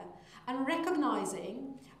the air, and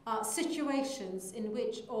recognizing situations in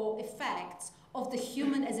which, or effects of the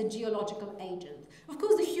human as a geological agent. Of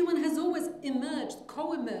course, the human has always emerged,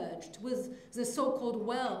 co-emerged with the so-called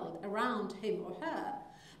world around him or her.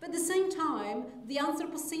 But at the same time, the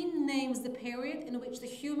Anthropocene names the period in which the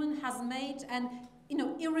human has made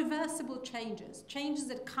irreversible changes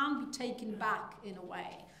that can't be taken back in a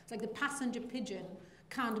way. It's like the passenger pigeon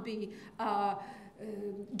can't be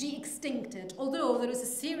de-extincted, although there is a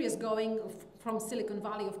series going from Silicon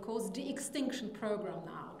Valley, of course, de-extinction program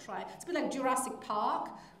now. It's a bit like Jurassic Park,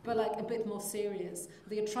 but like a bit more serious.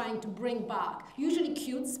 They're trying to bring back, usually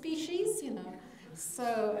cute species,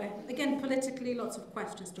 So again, politically, lots of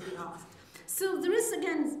questions to be asked. So there is,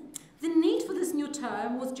 again, the need for this new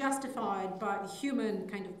term was justified by human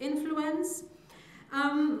kind of influence.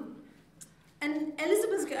 And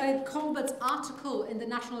Elizabeth Colbert's article in the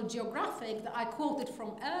National Geographic that I quoted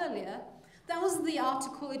from earlier, that was the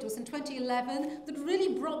article, it was in 2011, that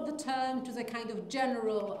really brought the term to the kind of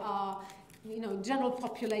general, general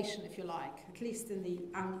population, if you like, at least in the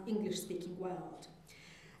English-speaking world.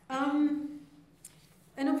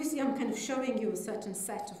 And obviously I'm kind of showing you a certain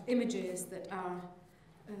set of images that are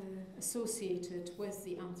associated with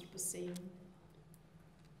the Anthropocene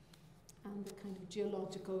and the kind of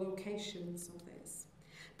geological locations of this.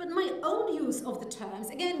 But my own use of the terms,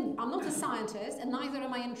 again, I'm not a scientist and neither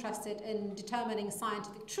am I interested in determining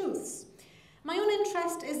scientific truths. My own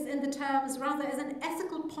interest is in the terms rather as an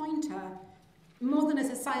ethical pointer more than as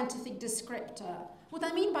a scientific descriptor. What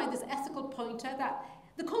I mean by this ethical pointer, that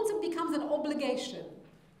the concept becomes an obligation.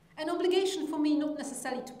 An obligation for me not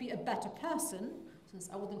necessarily to be a better person, since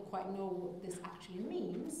I wouldn't quite know what this actually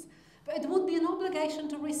means, but it would be an obligation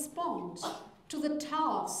to respond to the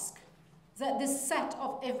task that this set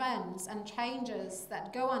of events and changes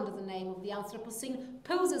that go under the name of the Anthropocene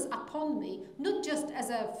poses upon me, not just as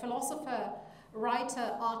a philosopher,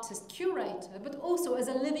 writer, artist, curator, but also as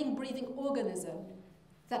a living, breathing organism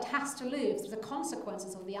that has to live through the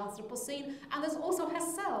consequences of the Anthropocene, and as also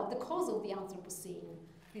herself the cause of the Anthropocene,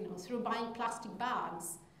 through buying plastic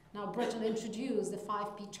bags. Now Britain introduced the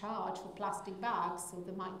 5p charge for plastic bags, so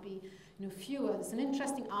there might be fewer. It's an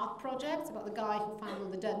interesting art project about the guy who found all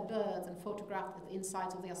the dead birds and photographed the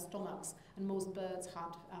insides of their stomachs, and most birds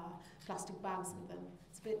had plastic bags in them.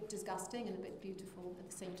 It's a bit disgusting and a bit beautiful at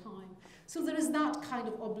the same time. So there is that kind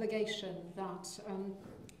of obligation that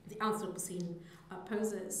the Anthropocene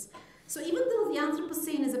poses. So even though the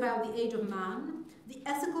Anthropocene is about the age of man, the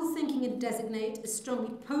ethical thinking it designates is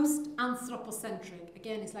strongly post-anthropocentric.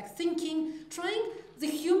 Again, it's like thinking, the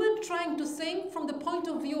human trying to think from the point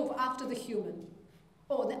of view of after the human.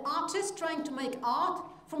 Or the artist trying to make art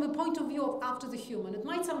from the point of view of after the human. It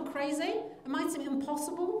might sound crazy, it might seem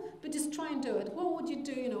impossible, but just try and do it. What would you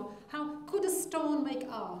do, How could a stone make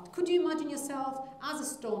art? Could you imagine yourself as a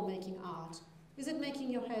stone making art? Is it making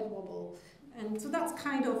your head wobble? And so that's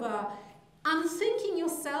kind of unthinking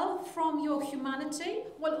yourself from your humanity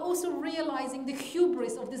while also realizing the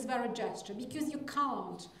hubris of this very gesture, because you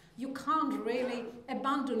can't You can't really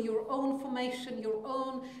abandon your own formation, your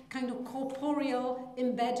own kind of corporeal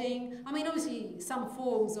embedding. I mean, obviously, some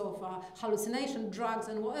forms of hallucination, drugs,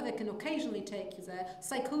 and whatever can occasionally take you there.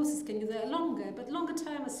 Psychosis can be there longer, but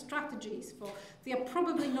longer-term strategies they are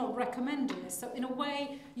probably not recommended. So in a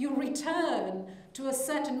way, you return to a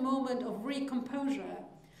certain moment of recomposure.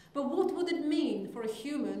 But what would it mean for a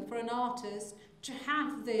human, for an artist, to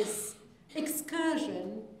have this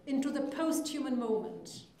excursion into the post-human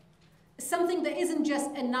moment? Something that isn't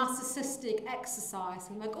just a narcissistic exercise,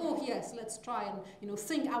 and like, oh yes, let's try and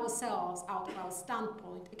think ourselves out of our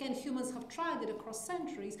standpoint. Again, humans have tried it across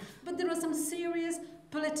centuries, but there are some serious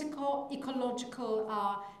political, ecological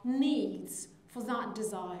needs for that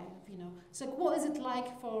desire. So like, what is it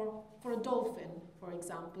like for a dolphin, for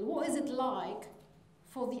example? What is it like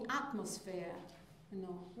for the atmosphere?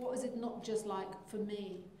 What is it not just like for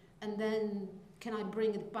me? And then can I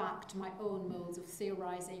bring it back to my own modes of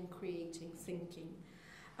theorizing, creating, thinking?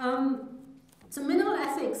 So minimal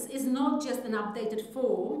ethics is not just an updated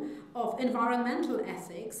form of environmental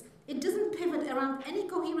ethics. It doesn't pivot around any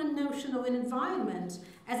coherent notion of an environment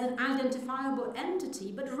as an identifiable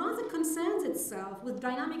entity, but rather concerns itself with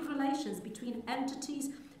dynamic relations between entities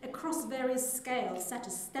across various scales, such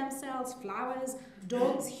as stem cells, flowers,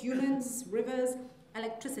 dogs, humans, rivers,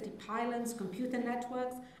 electricity pylons, computer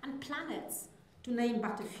networks, and planets, to name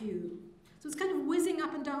but a few. So it's kind of whizzing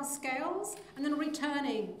up and down scales and then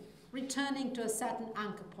returning to a certain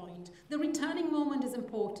anchor point. The returning moment is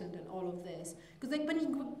important in all of this, because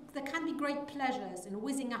there can be great pleasures in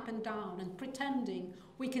whizzing up and down and pretending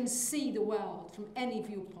we can see the world from any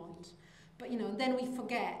viewpoint. But then we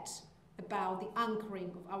forget about the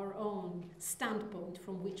anchoring of our own standpoint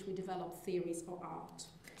from which we develop theories or art.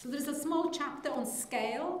 So there's a small chapter on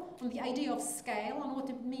scale, on the idea of scale, on what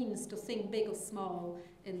it means to think big or small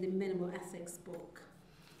in the minimal ethics book.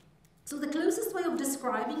 So the closest way of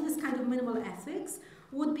describing this kind of minimal ethics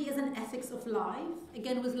would be as an ethics of life,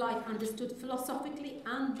 again with life understood philosophically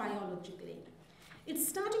and biologically. Its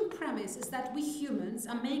starting premise is that we humans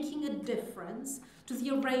are making a difference to the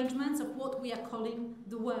arrangements of what we are calling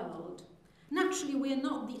the world. Naturally, we are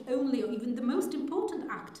not the only or even the most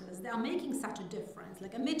important actors that are making such a difference,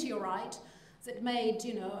 like a meteorite that made,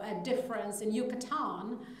 a difference in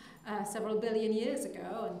Yucatan several billion years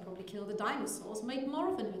ago and probably killed the dinosaurs, made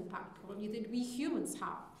more of an impact probably than we humans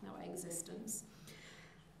have in our existence.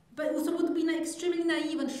 But also would be extremely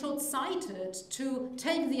naive and short-sighted to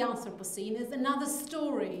take the Anthropocene as another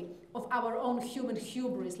story of our own human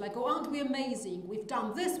hubris, like, oh, aren't we amazing? We've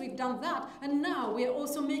done this, we've done that, and now we are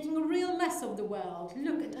also making a real mess of the world.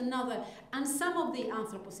 Look at another. And some of the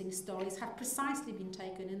Anthropocene stories have precisely been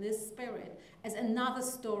taken in this spirit as another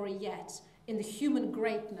story yet in the human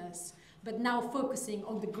greatness, but now focusing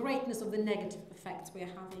on the greatness of the negative effects we are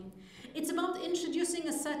having. It's about introducing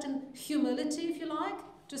a certain humility, if you like,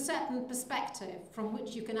 to a certain perspective from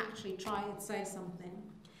which you can actually try and say something.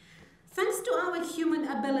 Thanks to our human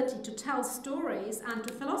ability to tell stories and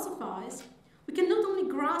to philosophize, we can not only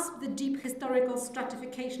grasp the deep historical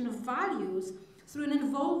stratification of values through an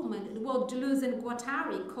involvement in what Deleuze and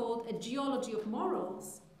Guattari called a geology of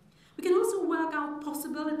morals, we can also work out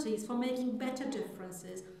possibilities for making better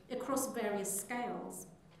differences across various scales.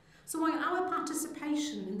 So while our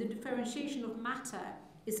participation in the differentiation of matter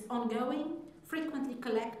is ongoing, frequently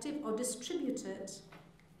collective or distributed,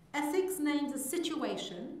 ethics names a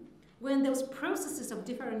situation when those processes of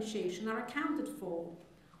differentiation are accounted for,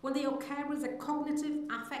 when they occur as a cognitive,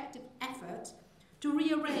 affective effort to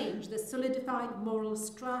rearrange the solidified moral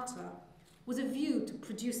strata with a view to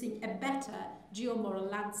producing a better geomoral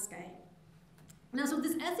landscape. Now, so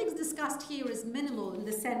this ethics discussed here is minimal in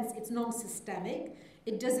the sense it's non-systemic,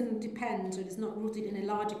 it doesn't depend, it is not rooted in a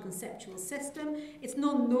larger conceptual system, it's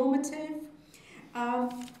non-normative.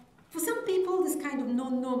 For some people, this kind of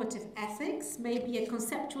non-normative ethics may be a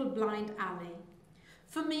conceptual blind alley.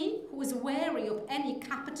 For me, who is wary of any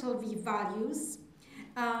capital V values,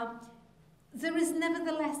 there is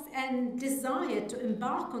nevertheless a desire to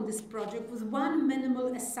embark on this project with one minimal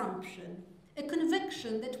assumption, a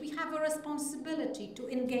conviction that we have a responsibility to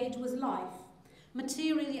engage with life,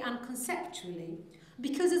 materially and conceptually,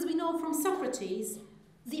 because as we know from Socrates,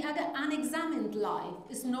 the other unexamined life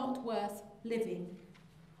is not worth living.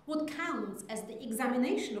 What counts as the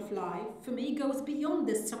examination of life, for me, goes beyond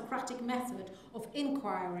this Socratic method of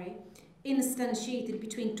inquiry instantiated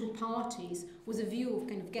between two parties with a view of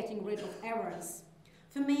kind of getting rid of errors.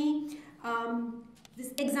 For me,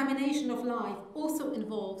 this examination of life also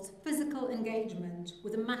involves physical engagement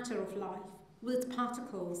with the matter of life, with its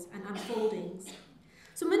particles and unfoldings.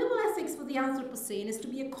 So minimal ethics for the Anthropocene is to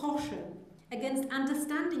be a caution against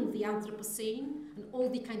understanding the Anthropocene and all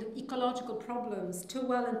the kind of ecological problems too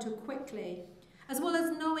well and too quickly, as well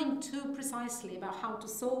as knowing too precisely about how to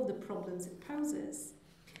solve the problems it poses.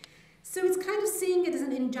 So it's kind of seeing it as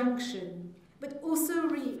an injunction, but also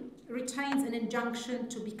retains an injunction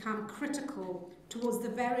to become critical towards the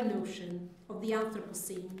very notion of the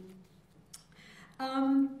Anthropocene.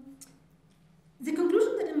 The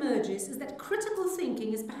conclusion that emerges is that critical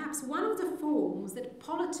thinking is perhaps one of the forms that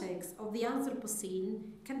politics of the Anthropocene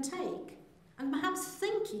can take. And perhaps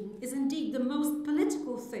thinking is indeed the most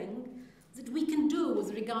political thing that we can do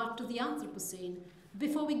with regard to the Anthropocene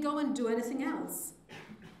before we go and do anything else.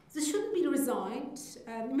 This shouldn't be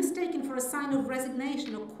mistaken for a sign of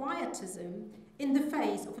resignation or quietism in the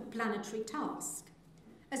face of a planetary task.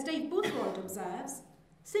 As Dave Boothroyd observes,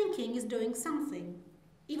 thinking is doing something,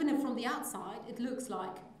 even if from the outside it looks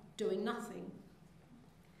like doing nothing.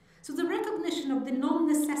 So the recognition of the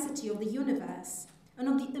non-necessity of the universe and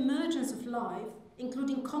of the emergence of life,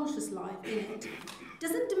 including conscious life in it,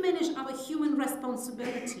 doesn't diminish our human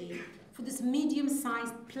responsibility for this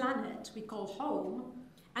medium-sized planet we call home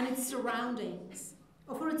and its surroundings,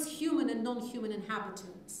 or for its human and non-human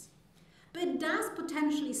inhabitants. But it does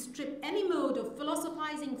potentially strip any mode of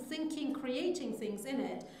philosophizing, thinking, creating things in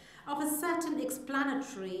it of a certain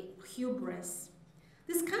explanatory hubris.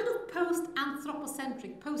 This kind of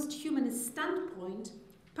post-anthropocentric, post-humanist standpoint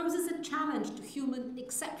poses a challenge to human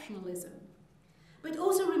exceptionalism, but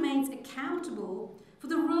also remains accountable for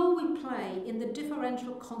the role we play in the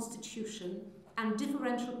differential constitution and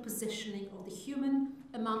differential positioning of the human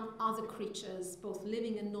among other creatures, both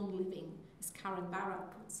living and non-living, as Karen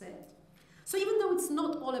Barrett puts it. So even though it's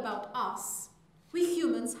not all about us, we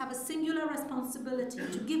humans have a singular responsibility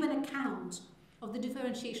to give an account of the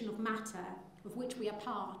differentiation of matter of which we are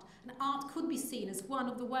part, and art could be seen as one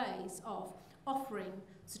of the ways of offering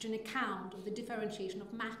such an account of the differentiation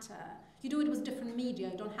of matter. You do it with different media,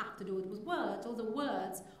 you don't have to do it with words, although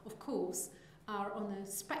words, of course, are on a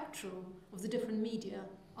spectrum of the different media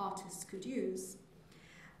artists could use.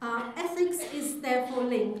 Ethics is therefore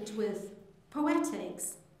linked with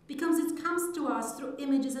poetics, because it comes to us through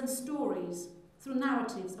images and stories, through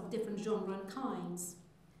narratives of different genres and kinds.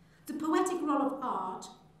 The poetic role of art,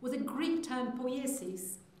 with the Greek term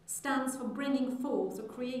poiesis, stands for bringing forth or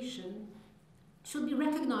creation, should be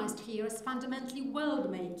recognized here as fundamentally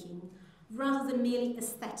world-making, rather than merely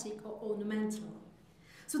aesthetic or ornamental.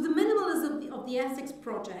 So the minimalism of the ethics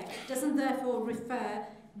project doesn't therefore refer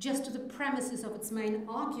just to the premises of its main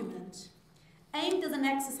argument. Aimed as an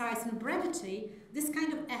exercise in brevity, this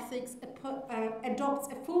kind of ethics adopts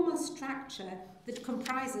a formal structure that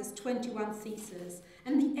comprises 21 theses,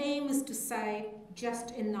 and the aim is to say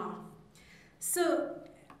just enough. So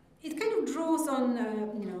it kind of draws on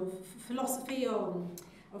philosophy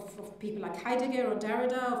of people like Heidegger or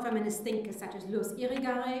Derrida, or feminist thinkers such as Luz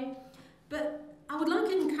Irigaray. But I would like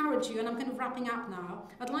to encourage you, and I'm kind of wrapping up now,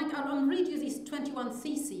 I'll read you these 21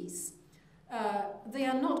 theses. They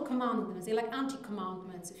are not commandments, they're like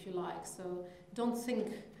anti-commandments, if you like. So don't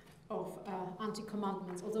think of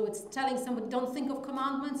anti-commandments, although it's telling somebody don't think of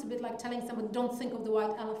commandments, a bit like telling somebody don't think of the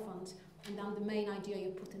white elephant. And then the main idea you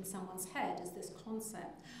put in someone's head is this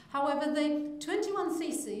concept. However, the 21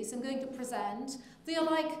 theses I'm going to present, they are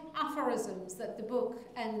like aphorisms that the book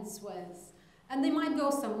ends with. And they might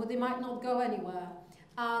go somewhere, they might not go anywhere.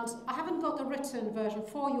 And I haven't got a written version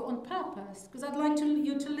for you on purpose, because I'd like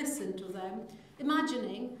you to listen to them,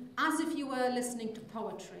 imagining as if you were listening to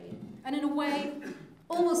poetry. And in a way,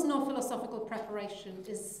 almost no philosophical preparation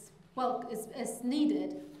is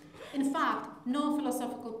needed. In fact, no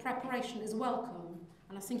philosophical preparation is welcome,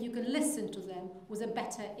 and I think you can listen to them with a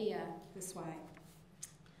better ear this way.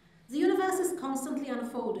 The universe is constantly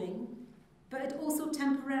unfolding, but it also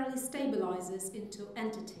temporarily stabilizes into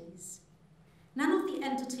entities. None of the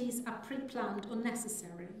entities are pre-planned or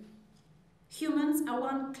necessary. Humans are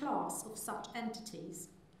one class of such entities,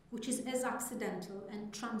 which is as accidental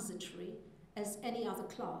and transitory as any other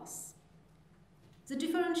class. The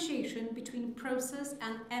differentiation between process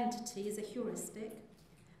and entity is a heuristic,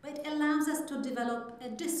 but it allows us to develop a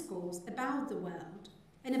discourse about the world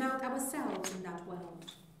and about ourselves in that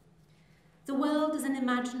world. The world is an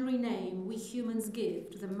imaginary name we humans give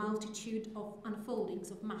to the multitude of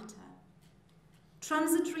unfoldings of matter.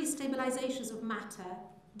 Transitory stabilizations of matter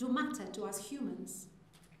do matter to us humans,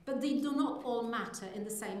 but they do not all matter in the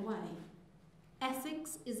same way.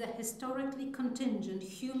 Ethics is a historically contingent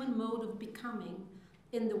human mode of becoming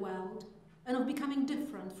in the world and of becoming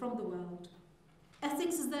different from the world.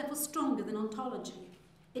 Ethics is therefore stronger than ontology.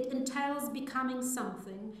 It entails becoming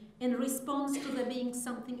something in response to there being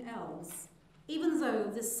something else. even though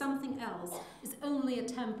this something else is only a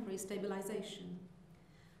temporary stabilization.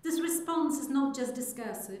 This response is not just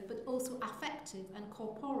discursive, but also affective and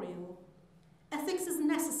corporeal. Ethics is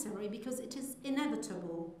necessary because it is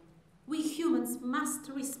inevitable. We humans must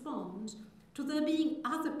respond to there being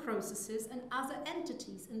other processes and other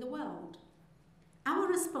entities in the world. Our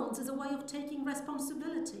response is a way of taking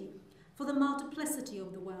responsibility for the multiplicity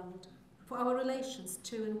of the world, for our relations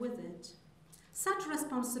to and with it. Such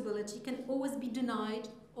responsibility can always be denied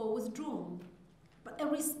or withdrawn, but a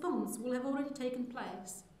response will have already taken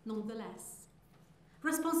place nonetheless.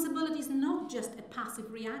 Responsibility is not just a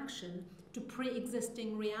passive reaction to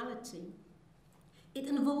pre-existing reality. It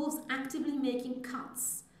involves actively making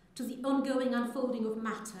cuts to the ongoing unfolding of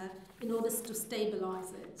matter in order to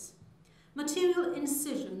stabilize it. Material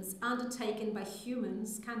incisions undertaken by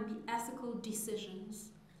humans can be ethical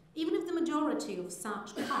decisions, even if the majority of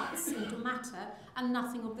such cuts into matter are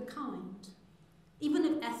nothing of the kind. Even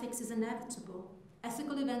if ethics is inevitable,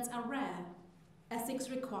 ethical events are rare. Ethics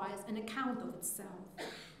requires an account of itself.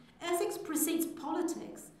 Ethics precedes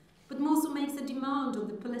politics, but also makes a demand on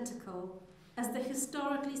the political as the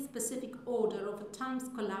historically specific order of at times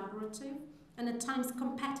collaborative and at times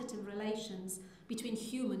competitive relations between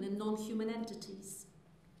human and non-human entities.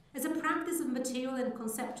 As a practice of material and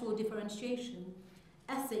conceptual differentiation,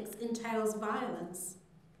 ethics entails violence,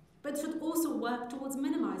 but should also work towards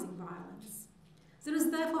minimizing violence. There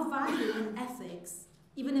is therefore value in ethics,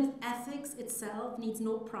 even if ethics itself needs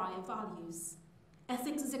no prior values.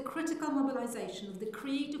 Ethics is a critical mobilization of the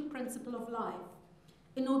creative principle of life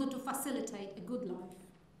in order to facilitate a good life.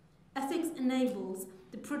 Ethics enables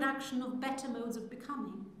the production of better modes of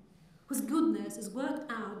becoming, whose goodness is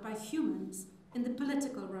worked out by humans in the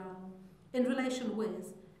political realm, in relation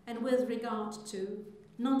with and with regard to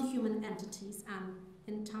non-human entities and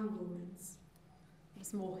entanglements.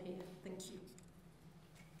 There's more here. Thank you.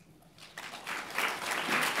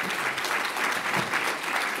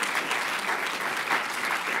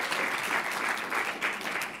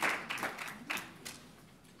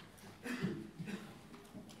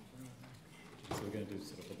 So we're going to do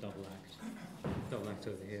sort of a double act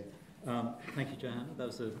over here. Thank you, Joanna. There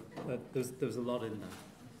was a lot in that.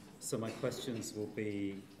 So my questions will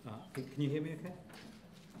be, can you hear me okay?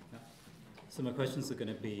 Yeah. So my questions are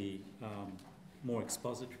going to be more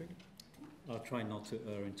expository. I'll try not to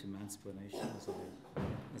err into mansplaination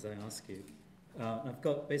as I ask you. I've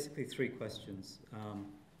got basically three questions,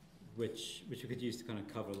 which you could use to kind of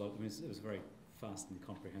cover a lot. I mean, it was a very fast and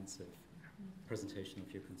comprehensive presentation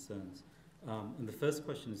of your concerns. And the first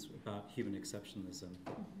question is about human exceptionalism.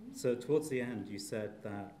 So towards the end, you said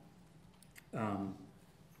that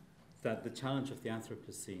that the challenge of the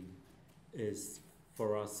Anthropocene is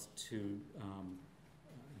for us to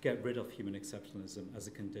get rid of human exceptionalism as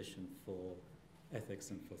a condition for ethics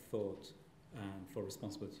and for thought and for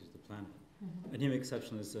responsibility to the planet. And human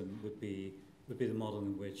exceptionalism would be the model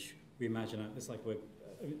in which we imagine it's like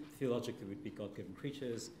theologically we'd be God-given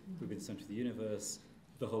creatures, we'd be the center of the universe,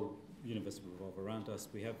 the whole universe would revolve around us.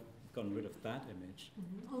 We have gotten rid of that image.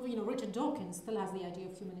 Although, you know, Richard Dawkins still has the idea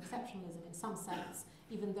of human exceptionalism in some sense,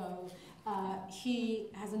 even though he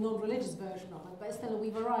has a non-religious version of it, but still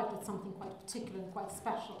we've arrived at something quite particular and quite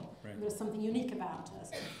special. Right. There's something unique about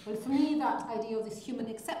us. But for me, that idea of this human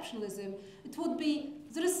exceptionalism, it would be,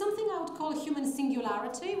 there is something I would call human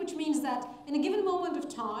singularity, which means that in a given moment of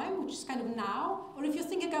time, which is kind of now, or if you're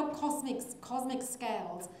thinking about cosmic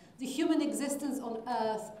scales, the human existence on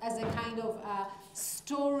Earth as a kind of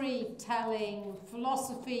storytelling,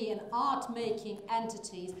 philosophy, and art-making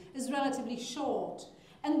entities is relatively short.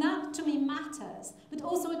 And that, to me, matters. But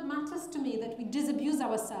also it matters to me that we disabuse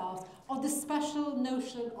ourselves of the special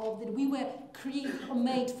notion of that we were created or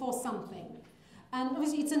made for something. And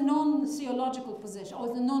obviously it's a non-theological position, or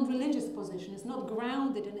it's a non-religious position. It's not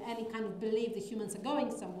grounded in any kind of belief that humans are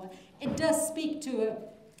going somewhere. It does speak to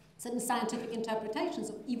certain scientific interpretations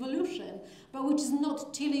of evolution, but which is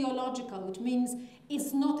not teleological, which means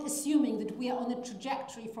it's not assuming that we are on a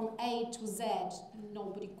trajectory from A to Z,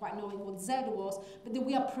 nobody quite knowing what Z was, but that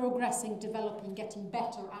we are progressing, developing, getting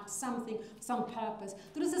better at something, some purpose.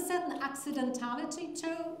 There is a certain accidentality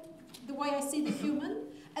to the way I see the human.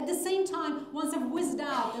 At the same time, once I've whizzed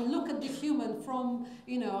out and look at the human from,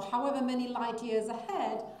 you know, however many light years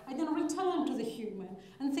ahead, I then return to the human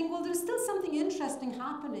and think, well, there's still something interesting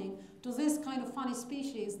happening to this kind of funny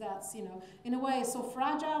species that's, you know, in a way so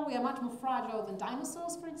fragile. We are much more fragile than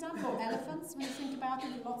dinosaurs, for example, or elephants, when you think about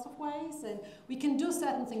it in lots of ways. And we can do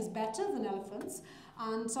certain things better than elephants.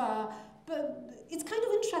 And, but it's kind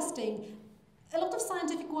of interesting. A lot of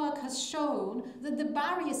scientific work has shown that the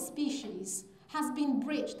barrier species has been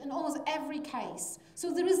breached in almost every case.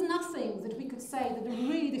 So there is nothing that we could say that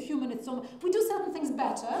really the human is so... We do certain things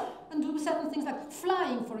better, and do certain things like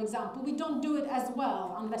flying, for example. We don't do it as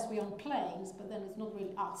well unless we're on planes, but then it's not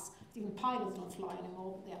really us. Even pilots don't fly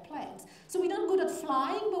anymore, but they are planes. So we're not good at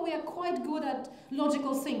flying, but we are quite good at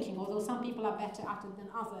logical thinking, although some people are better at it than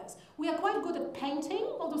others. We are quite good at painting,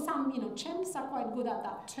 although some chimps are quite good at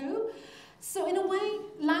that too. So in a way,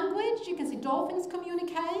 language, you can see dolphins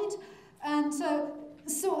communicate, and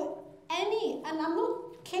and I'm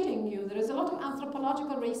not kidding you, there is a lot of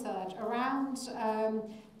anthropological research around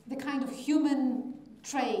the kind of human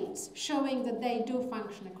traits showing that they do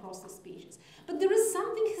function across the species. But there is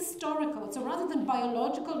something historical, so rather than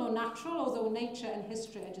biological or natural, although nature and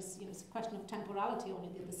history are just, it's a question of temporality only,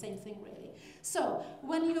 they're the same thing really. So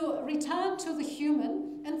when you return to the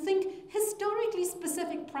human and think historically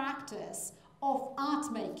specific practice of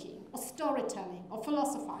art making, or storytelling, or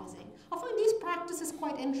philosophizing, I find these practices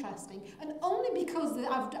quite interesting, and only because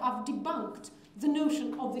I've debunked the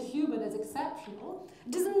notion of the human as exceptional,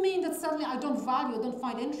 it doesn't mean that suddenly I don't value or don't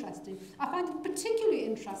find interesting. I find it particularly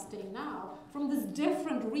interesting now from this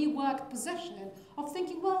different reworked position of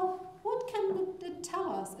thinking, well, what can it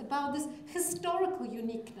tell us about this historical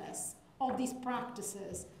uniqueness of these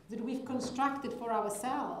practices that we've constructed for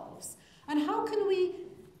ourselves? And how can we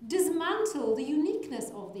dismantle the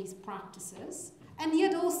uniqueness of these practices and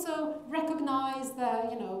yet also recognize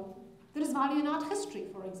that, there is value in art history,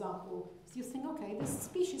 for example. So you think, okay, this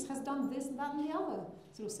species has done this, that, and the other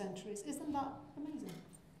through centuries. Isn't that amazing?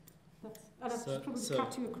 I've probably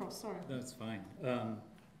cut you across, sorry. That's fine.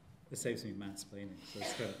 It saves me mansplaining, so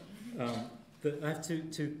it's good. I have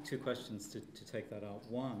two questions to take that out.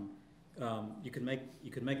 One, you can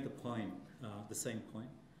make the point, the same point,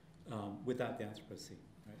 without the Anthropocene,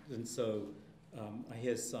 right? And so I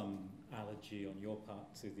hear some allergy on your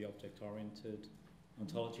part to the object-oriented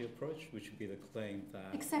ontology approach, which would be the claim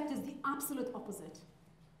that... Except it's the absolute opposite.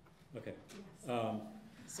 Okay. Yes.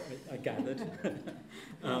 So I gathered.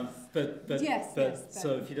 Yes.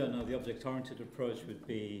 So if you don't know, the object-oriented approach would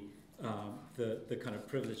be the kind of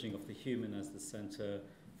privileging of the human as the center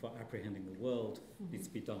for apprehending the world needs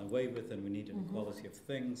to be done away with, and we need an equality of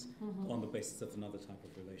things on the basis of another type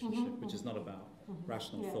of relationship, which is not about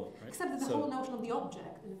rational thought, right? Except that the whole notion of the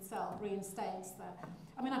object in itself reinstates that.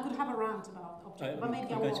 I mean, I could have a rant about object, but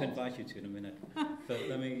maybe I won't. I'm going to invite you to in a minute. But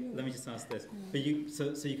let me just ask this. But you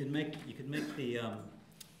can make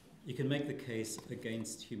the case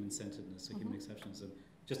against human-centeredness or human exceptionalism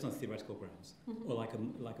just on theoretical grounds, or like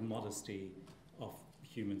a modesty of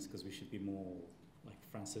humans because we should be more like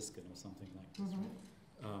Franciscan or something like this,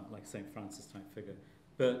 right? Like Saint Francis type figure.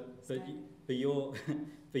 But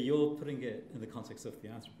you're putting it in the context of the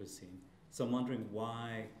Anthropocene. So I'm wondering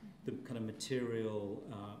why the kind of material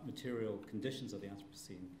conditions of the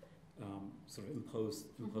Anthropocene sort of impose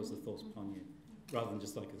the thoughts upon you, rather than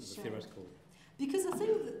just like a theoretical. Because I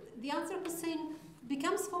think that the Anthropocene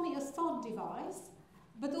becomes for me a thought device,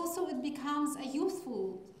 but also it becomes a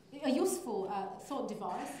useful thought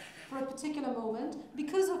device for a particular moment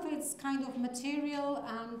because of its kind of material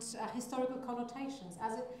and historical connotations.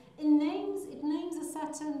 As it names a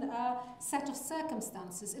certain set of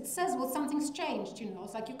circumstances. It says, well, something's changed,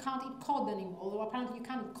 It's like you can't eat cod anymore, although apparently you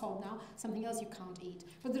can eat cod now, something else you can't eat.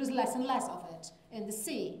 But there is less and less of it in the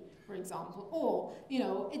sea, for example. Or,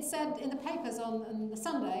 it said in the papers on the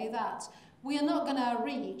Sunday that we are not going to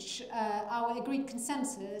reach our agreed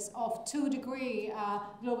consensus of 2-degree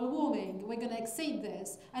global warming. We're going to exceed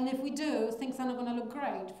this. And if we do, things are not going to look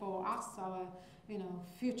great for us, our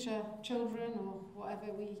future children, or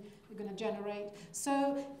whatever we're going to generate.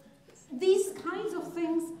 So these kinds of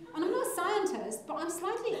things, and I'm not a scientist, but I'm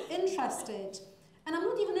slightly interested. And I'm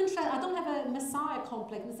not even interested, I don't have a messiah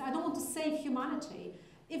complex. I don't want to save humanity.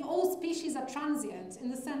 If all species are transient, in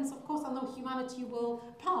the sense, of course, I know humanity will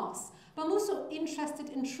pass, but I'm also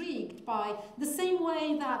intrigued by the same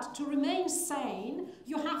way that to remain sane,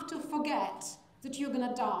 you have to forget that you're going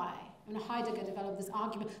to die. And Heidegger developed this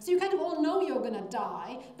argument. So you kind of all know you're going to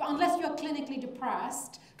die, but unless you're clinically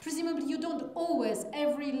depressed, presumably you don't always,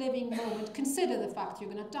 every living moment, consider the fact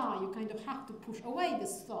you're going to die. You kind of have to push away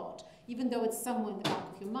this thought, even though it's somewhere in the back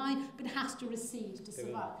of your mind, but it has to recede to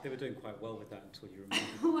survive. They were doing quite well with that until you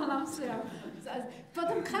remember. Well, I'm sure. But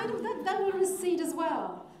then kind of that will recede as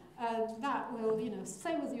well. That will,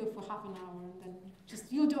 stay with you for half an hour, and then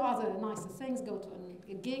just you'll do other nicer things, go to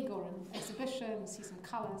a gig or an exhibition, see some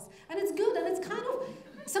colours. And it's good, and it's kind of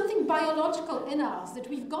something biological in us, that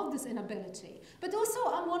we've got this inability. But also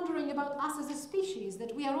I'm wondering about us as a species,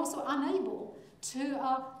 that we are also unable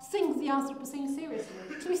to think the Anthropocene seriously.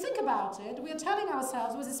 So we think about it, we are telling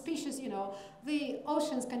ourselves, as a species, you know, the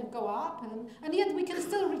oceans can go up, and yet we can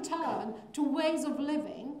still return to ways of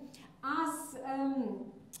living as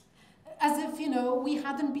if, you know, we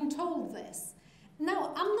hadn't been told this.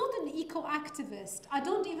 Now, I'm not an eco-activist.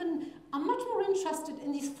 I'm much more interested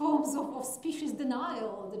in these forms of species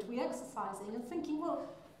denial that we're exercising and thinking, well,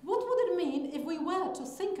 what would it mean if we were to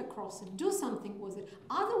think across it, do something with it?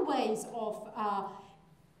 Other ways of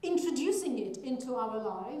introducing it into our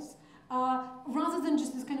lives, rather than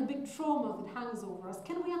just this kind of big trauma that hangs over us.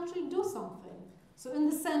 Can we actually do something? So in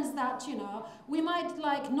the sense that, you know, we might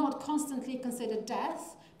like not constantly consider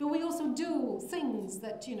death, but we also do things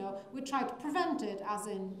that, you know, we try to prevent it, as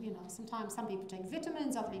in, you know, sometimes some people take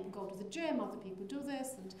vitamins, other people go to the gym, other people do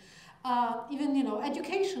this, and even, you know,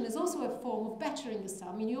 education is also a form of bettering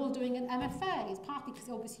yourself. I mean, you're all doing an MFA. It's partly because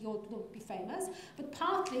obviously you all don't be famous, but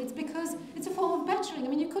partly it's because it's a form of bettering. I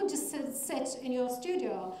mean, you could just sit in your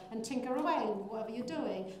studio and tinker away in whatever you're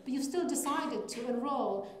doing, but you've still decided to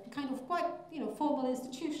enroll in kind of quite, you know, formal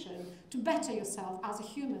institution to better yourself as a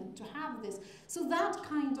human, to have this. So that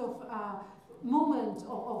kind of moment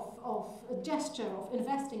of a gesture of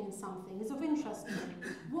investing in something is of interest to me.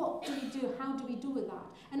 What do we do? How do we do with that?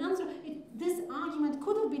 And this argument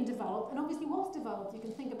could have been developed, and obviously was developed. You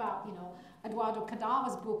can think about, you know, Eduardo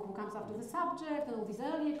Cadava's book, Who Comes After the Subject, and all these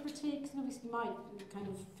earlier critiques, and obviously my kind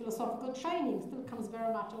of philosophical training still comes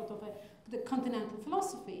very much out of the continental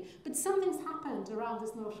philosophy. But something's happened around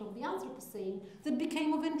this notion of the Anthropocene that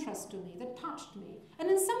became of interest to me, that touched me.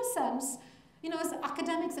 And in some sense, you know, as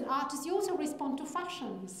academics and artists, you also respond to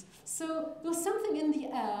fashions. So there was something in the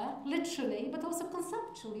air, literally, but also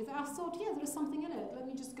conceptually, that I thought, yeah, there is something in it. Let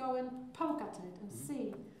me just go and poke at it and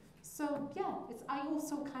see. So, yeah, I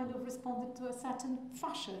also kind of responded to a certain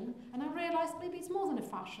fashion, and I realized maybe it's more than a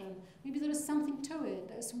fashion. Maybe there is something to it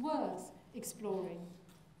that's worth exploring.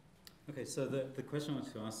 Okay, so the question I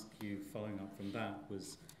wanted to ask you following up from that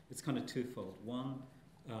was, it's kind of twofold. One,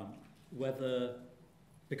 whether...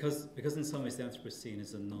 Because in some ways the Anthropocene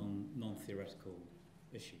is a non-theoretical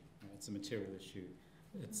issue. Right? It's a material issue.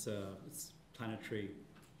 It's planetary,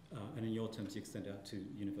 and in your terms you extend it out to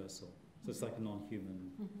universal. So it's like a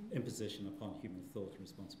non-human imposition upon human thought and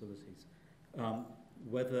responsibilities.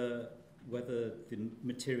 Whether the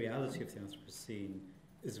materiality of the Anthropocene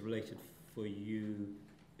is related for you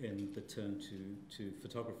in the turn to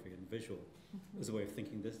photography and visual, as a way of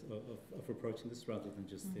thinking this, of approaching this, rather than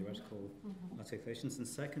just theoretical articulations. And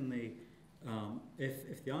secondly,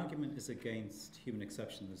 if the argument is against human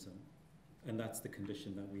exceptionalism, and that's the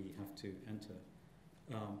condition that we have to enter,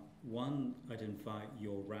 one, I'd invite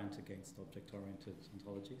your rant against object-oriented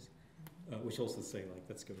ontologies, which also say, like,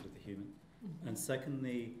 let's get rid of the human. And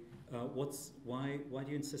secondly, why do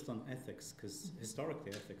you insist on ethics? Because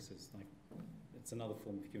historically, ethics is like, it's another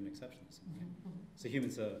form of human exceptionalism. Right? So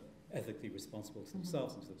humans are ethically responsible to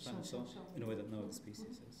themselves and to the planet, sure. In a way that no other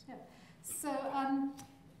species is. Yeah. So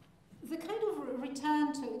the kind of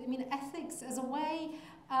return to, I mean, ethics as a way,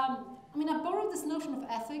 I mean, I borrowed this notion of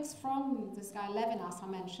ethics from this guy Levinas I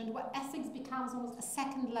mentioned, where ethics becomes almost a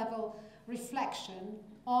second level reflection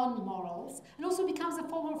on morals, and also becomes a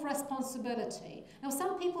form of responsibility. Now,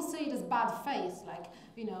 some people see it as bad faith, like,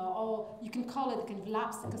 you know, or you can call it kind of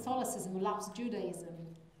lapsed Catholicism or lapsed Judaism.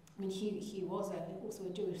 I mean, he was also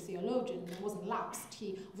a Jewish theologian. He wasn't lapsed.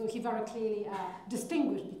 Although he very clearly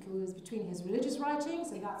distinguished between his religious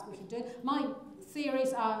writings, and that's what he did. My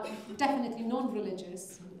theories are definitely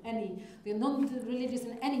non-religious. They're non-religious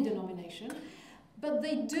in any denomination, but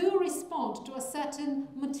they do respond to a certain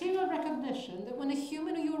material recognition that when a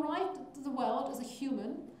human, you arrive to the world as a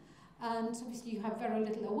human, and obviously you have very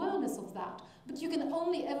little awareness of that, but you can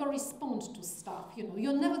only ever respond to stuff. You know,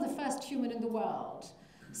 you're never the first human in the world.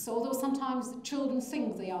 So although sometimes children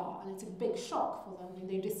think they are, and it's a big shock for them when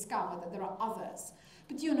they discover that there are others.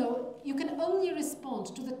 But you know, you can only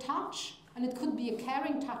respond to the touch, and it could be a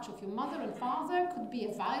caring touch of your mother and father, could be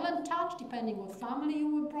a violent touch, depending what family you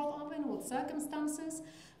were brought up in, what circumstances.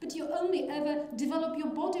 But you only ever develop your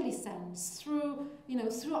bodily sense through, you know,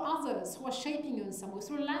 through others who are shaping you in some way,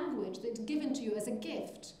 through language that's given to you as a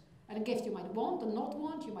gift. And a gift you might want or not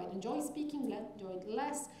want, you might enjoy speaking, enjoy it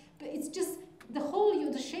less, but it's just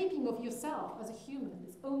the shaping of yourself as a human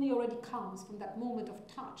is only already comes from that moment of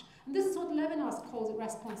touch. And this is what Levinas calls a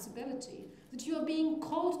responsibility, that you are being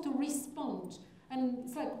called to respond. And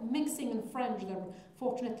it's like mixing in French there.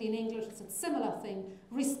 Fortunately in English it's a similar thing.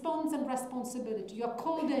 Response and responsibility. You are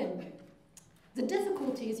called in. The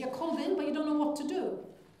difficulty is you're called in, but you don't know what to do.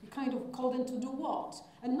 You're kind of called in to do what?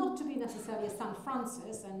 And not to be necessarily a St.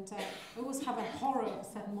 Francis, and I always have a horror of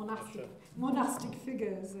St. and monastic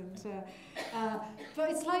figures, and but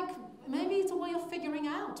it's like maybe it's a way of figuring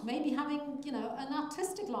out. Maybe having an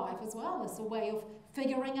artistic life as well as a way of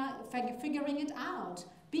figuring it out.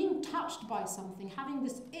 Being touched by something, having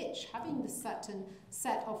this itch, having this certain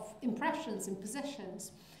set of impressions and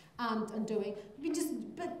positions, and doing.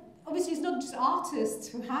 But obviously, it's not just artists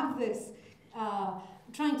who have this.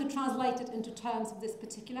 Trying to translate it into terms of this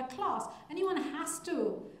particular class. Anyone has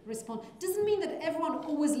to respond. Doesn't mean that everyone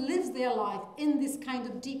always lives their life in this kind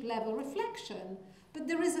of deep level reflection, but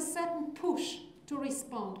there is a certain push to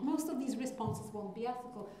respond. Most of these responses won't be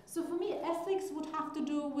ethical. So for me, ethics would have to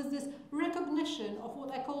do with this recognition of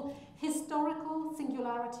what I call historical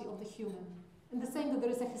singularity of the human. In the same that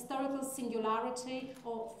there is a historical singularity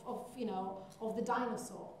of the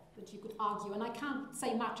dinosaur, that you could argue. And I can't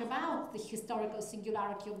say much about the historical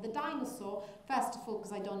singularity of the dinosaur, first of all,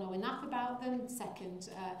 because I don't know enough about them, second,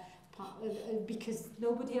 because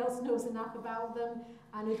nobody else knows enough about them,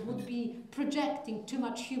 and it would be projecting too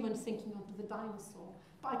much human thinking onto the dinosaur.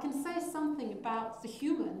 But I can say something about the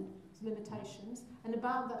human limitations and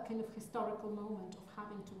about that kind of historical moment of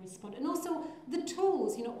having to respond. And also the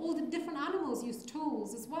tools, all the different animals use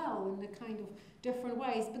tools as well in the kind of different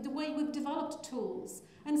ways, but the way we've developed tools.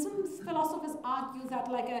 And some philosophers argue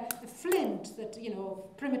that like a flint that,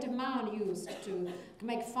 primitive man used to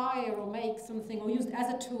make fire or make something, or used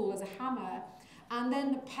as a tool, as a hammer, and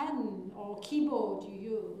then a pen or keyboard you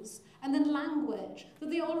use, and then language, that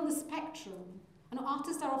they're all on the spectrum. And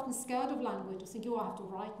artists are often scared of language, think, I have to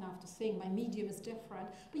write and I have to sing, my medium is different.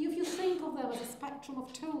 But if you think of them as a spectrum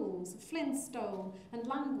of tools, flintstone and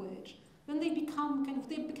language, then they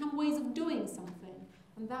become ways of doing something.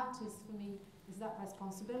 And that is, for me, is that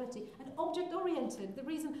responsibility. And object-oriented, the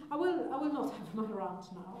reason, I will not have my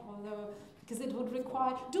rant now, although, because it would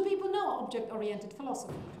require, do people know object-oriented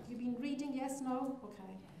philosophy? Have you been reading, yes, no?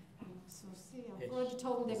 Okay. So see, I've already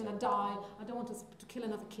told them they're going to die. I don't want to kill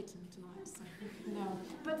another kitten tonight. So, no.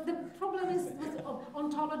 But the problem is with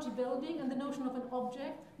ontology building and the notion of an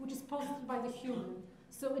object, which is posited by the human.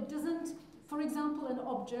 So it doesn't, for example, an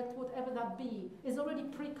object, whatever that be, is already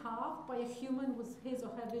pre-carved by a human with his or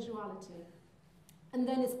her visuality. And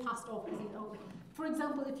then it's passed off as an object. For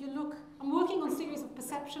example, if you look, I'm working on theories of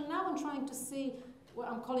perception now and trying to see what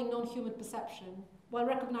I'm calling non-human perception, while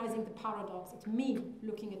recognizing the paradox. It's me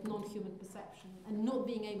looking at non-human perception and not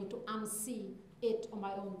being able to unsee it on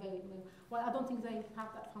my own wavelength. Well, I don't think they have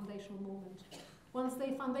that foundational moment. Once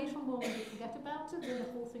they foundational moment, they forget about it, then the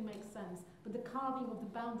whole thing makes sense. But the carving of the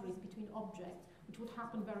boundaries between objects, which would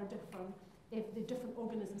happen very different if the different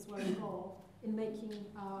organisms were involved in making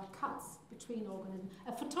cuts between organisms.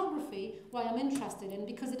 Photography, why I'm interested in,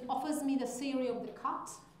 because it offers me the theory of the cut.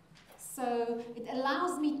 So it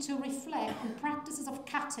allows me to reflect on practices of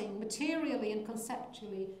cutting materially and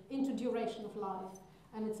conceptually into duration of life.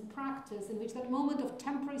 And it's a practice in which that moment of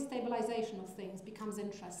temporary stabilization of things becomes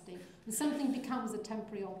interesting. And something becomes a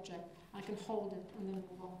temporary object. I can hold it and then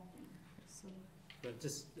move on. So. But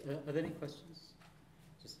just, are there any questions?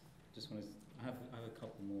 Just want to, I have a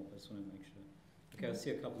couple more, but I just want to make sure. Okay, I see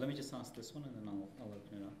a couple. Let me just ask this one and then I'll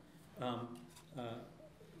open it up.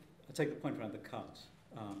 I take the point around the cut.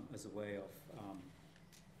 As a way of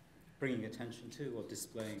bringing attention to or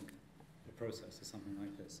displaying the process or something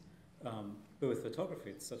like this. But with photography,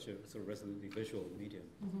 it's such a sort of resolutely visual medium.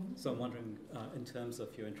 Mm-hmm. So I'm wondering, in terms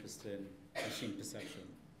of your interest in machine perception,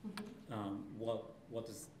 what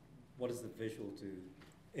does the visual do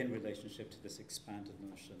in relationship to this expanded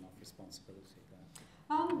notion of responsibility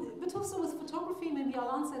there? But also with photography, maybe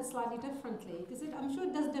I'll answer it slightly differently, because I'm sure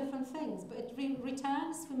it does different things, but it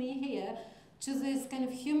returns for me here to this kind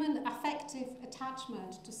of human affective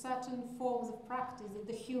attachment to certain forms of practice that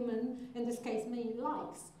the human, in this case me,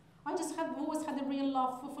 likes. I just have always had a real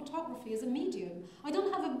love for photography as a medium. I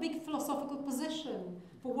don't have a big philosophical position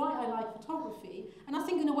for why I like photography, and I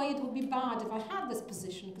think in a way it would be bad if I had this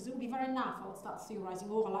position, because it would be very naff. I would start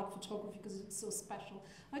theorizing, I like photography because it's so special.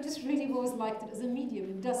 I just really always liked it as a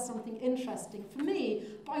medium. It does something interesting for me,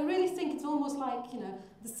 but I really think it's almost like,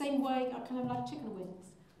 the same way I kind of like chicken wings.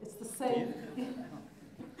 It's the same.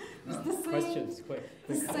 It's the same. Questions, quick.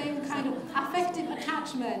 The same kind of affective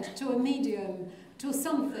attachment to a medium, to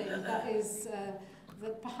something that is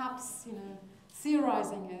that perhaps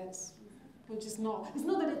theorizing it, which is not. It's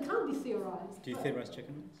not that it can't be theorized. Do you theorize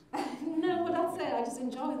chicken wings? No, but that's it. I just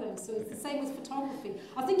enjoy them. So it's the same with photography.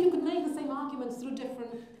 I think you could make the same arguments through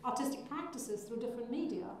different artistic practices, through different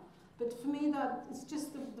media. But for me, that it's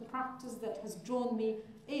just the practice that has drawn me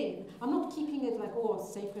in. I'm not keeping it like, oh,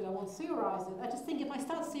 it's sacred, I won't theorize it. I just think if I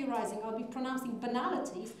start theorizing, I'll be pronouncing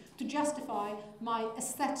banalities to justify my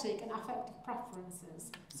aesthetic and affective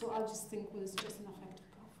preferences. So I just think it was just an affective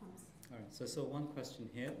preference. All right, so one question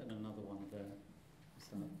here and another one there.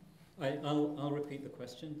 So I'll repeat the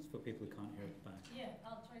questions for people who can't hear it back. Yeah,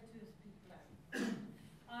 I'll try to speak back.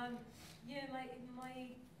 Yeah,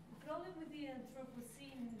 my problem with the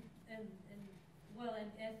Anthropocene and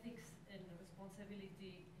ethics and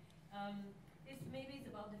responsibility is maybe it's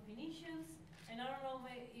about definitions, and I don't know,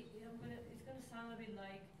 it's gonna sound a bit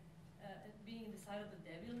like being the side of the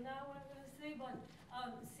devil now, what I'm gonna say, but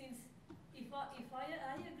since if I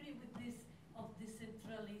agree with this of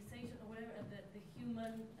decentralization or whatever, the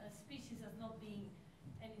human species as not being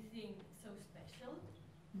anything so special,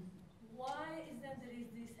 why is that there is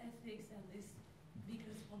this ethics and this big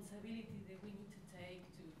responsibility that we need to take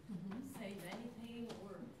to save anything?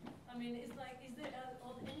 Or, I mean, it's like, is there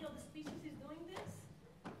any other species is doing this?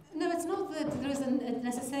 No, it's not that there isn't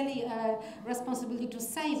necessarily a responsibility to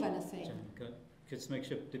save anything. Jen, could I just make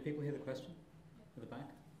sure, did people hear the question at the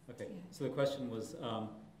back? Okay, Yeah. so the question was,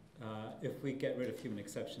 if we get rid of human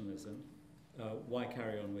exceptionalism, why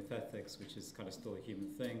carry on with ethics, which is kind of still a human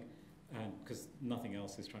thing, and because nothing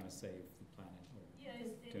else is trying to save the planet? Yeah,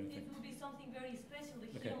 it would be something very special that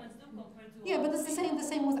Okay. humans do compared to Yeah, but other it's the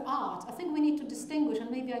same with art. I think we need to distinguish,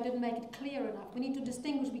 and maybe I didn't make it clear enough. We need to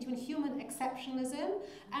distinguish between human exceptionalism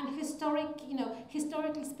and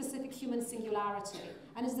historically specific human singularity.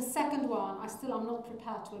 And it's the second one I'm not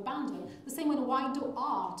prepared to abandon. The same way, why do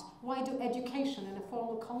art, why do education in a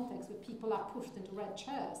formal context where people are pushed into red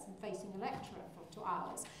chairs and facing a lecturer for 2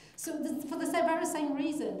 hours? So for the very same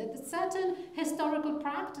reason, that certain historical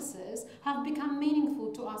practices have become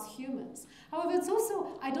meaningful to us humans. However, it's also,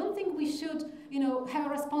 I don't think we should, have a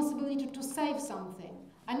responsibility to save something.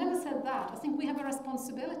 I never said that. I think we have a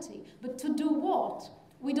responsibility. But to do what?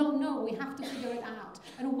 We don't know. We have to figure it out.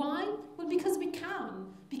 And why? Well, because we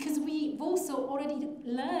can. Because we've also already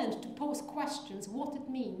learned to pose questions, what it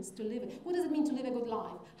means to live. What does it mean to live a good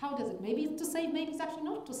life? How does it? Maybe it's to save, maybe it's actually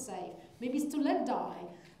not to save. Maybe it's to let die.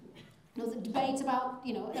 The debates about,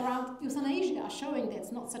 around euthanasia are showing that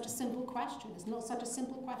it's not such a simple question. It's not such a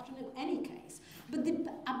simple question in any case. But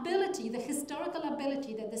the ability, the historical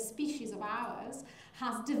ability that the species of ours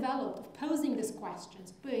has developed of posing these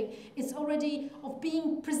questions, it's already of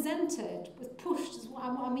being presented, pushed, is what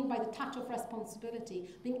I mean by the touch of responsibility.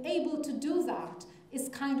 Being able to do that is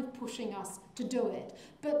kind of pushing us to do it.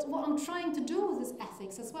 But what I'm trying to do with this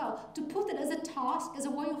ethics as well, to put it as a task, as a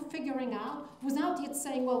way of figuring out, without yet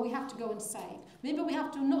saying, well, we have to go and save. Maybe we have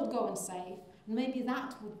to not go and save. Maybe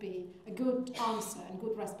that would be a good answer and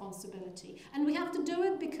good responsibility. And we have to do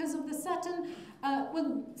it because of the certain,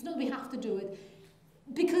 it's not we have to do it,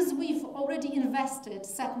 because we've already invested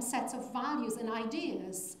certain sets of values and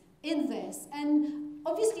ideas in this. And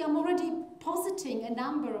obviously I'm already positing a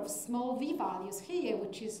number of small v values here,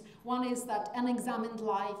 one is that unexamined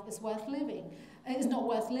life is worth living, is not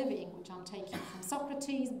worth living, which I'm taking from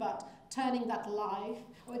Socrates, but turning that life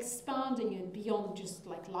or expanding it beyond just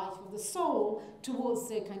like life of the soul towards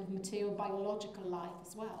the kind of material biological life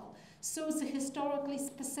as well. So it's a historically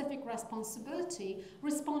specific responsibility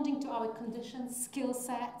responding to our conditions, skill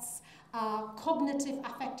sets, cognitive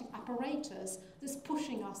affective apparatus that's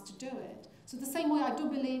pushing us to do it. So the same way I do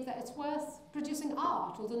believe that it's worth producing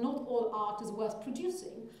art, although not all art is worth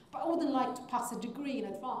producing, but I wouldn't like to pass a decree in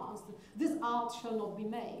advance that this art shall not be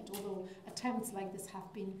made, although attempts like this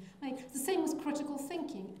have been made. The same with critical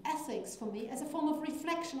thinking. Ethics, for me, as a form of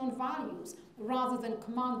reflection on values, rather than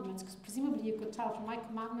commandments, because presumably you could tell from my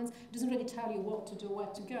commandments, it doesn't really tell you what to do, where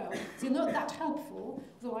to go. So they're not that helpful,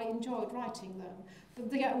 though I enjoyed writing them.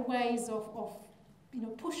 But they are ways of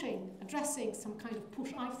pushing, addressing some kind of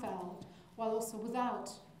push I felt, while also without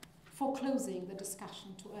foreclosing the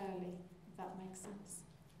discussion too early, if that makes sense.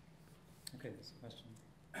 Okay, there's a question.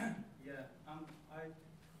 Yeah,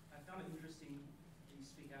 I found it interesting that you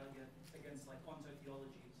speak out against like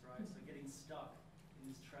ontotheologies, right? So getting stuck in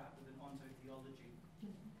this trap with an ontotheology.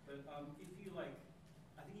 But if you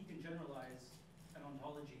I think you can generalize an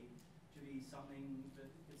ontology to be something that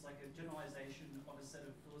it's like a generalization of a set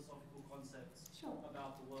of philosophical concepts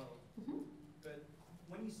about the world. But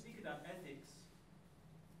when you speak about ethics,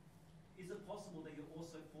 is it possible that you're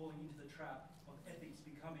also falling into the trap of ethics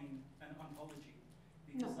becoming an ontology?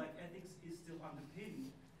 Because ethics is still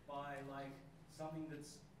underpinned by something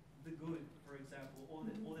that's the good, for example, or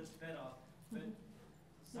that's better, but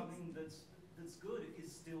something that's good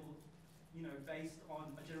is still, based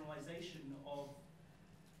on a generalization of,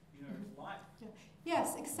 life. Yeah.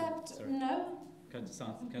 Yes, except Sorry. no. Can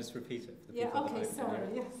I just repeat it for the Yeah, people that okay, don't sorry,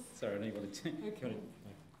 know? yes. Sorry, I know you wanted to Okay. kind of,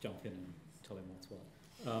 like, jump in and tell him what's what.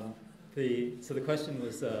 So the question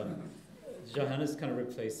was, Joanna's kind of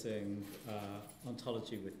replacing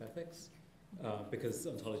ontology with ethics, because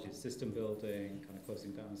ontology is system building, kind of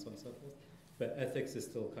closing down and so on and so forth. But ethics is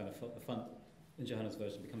still kind of in Joanna's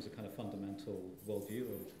version, becomes a kind of fundamental worldview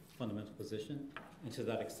or fundamental position, and to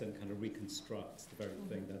that extent kind of reconstructs the very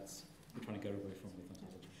thing that's we're trying to go away from with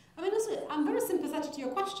ontology. I mean, also, I'm very sympathetic to your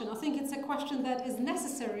question. I think it's a question that is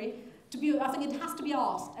necessary to be, I think it has to be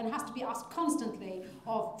asked, and has to be asked constantly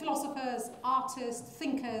of philosophers, artists,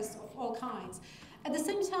 thinkers of all kinds. At the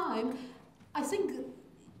same time, I think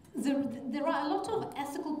there are a lot of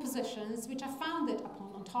ethical positions which are founded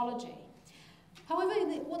upon ontology. However,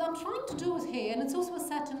 what I'm trying to do with here, and it's also a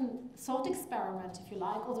certain thought experiment, if you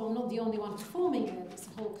like, although I'm not the only one performing it, it's a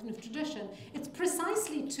whole kind of tradition, it's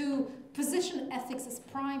precisely to position ethics as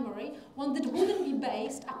primary, one that wouldn't be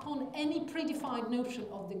based upon any predefined notion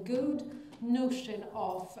of the good, notion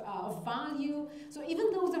of value. So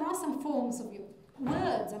even though there are some forms of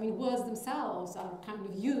words, I mean, words themselves are kind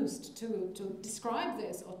of used to describe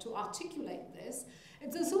this or to articulate this,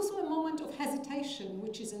 there's also a moment of hesitation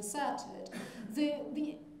which is inserted.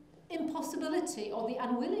 The impossibility or the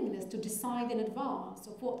unwillingness to decide in advance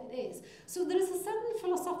of what it is. So there is a certain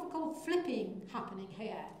philosophical flipping happening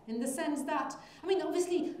here, in the sense that, I mean,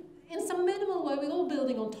 obviously, in some minimal way, we're all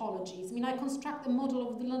building ontologies. I mean, I construct a model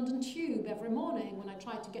of the London Tube every morning when I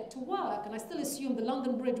try to get to work, and I still assume the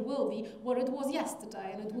London Bridge will be where it was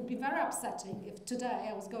yesterday, and it would be very upsetting if today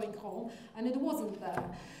I was going home and it wasn't there.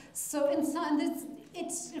 So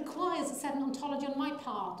it requires a certain ontology on my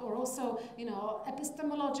part, or also, you know,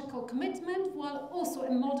 epistemological commitment, while also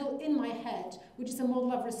a model in my head, which is a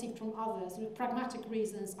model I've received from others. With pragmatic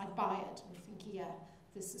reasons, I buy it and think, yeah,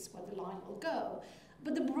 this is where the line will go.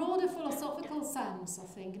 But the broader philosophical sense, I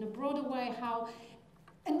think, in a broader way, how,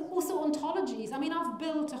 and also ontologies. I mean, I've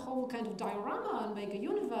built a whole kind of diorama and made a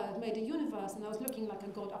universe, and I was looking like a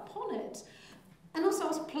god upon it. And also I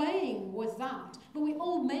was playing with that. But we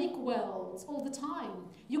all make worlds all the time.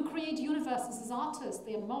 You create universes as artists.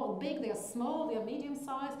 They are big, they are small, they are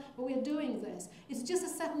medium-sized, but we are doing this. It's just a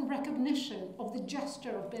certain recognition of the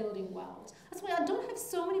gesture of building worlds. That's why I don't have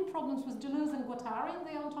so many problems with Deleuze and Guattari and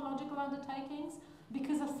their ontological undertakings,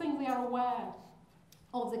 because I think they are aware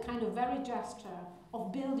of the kind of very gesture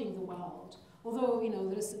of building the world. Although, you know,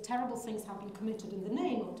 there's terrible things have been committed in the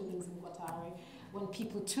name of Deleuze and Guattari, when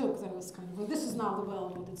people took those kind of, well, this is now the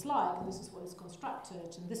world, what it's like, and this is what it's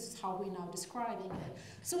constructed, and this is how we're now describing it.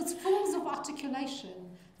 So it's forms of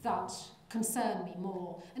articulation that concern me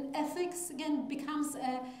more. And ethics, again, becomes,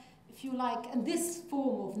 if you like, and this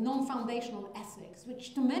form of non-foundational ethics,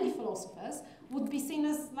 which to many philosophers would be seen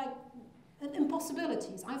as like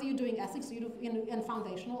impossibilities. Either you're doing ethics or you're doing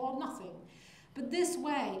foundational or nothing. But this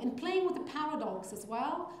way, and playing with the paradox as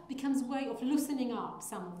well, becomes a way of loosening up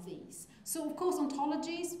some of these. So, of course,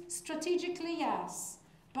 ontologies, strategically, yes,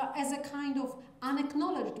 but as a kind of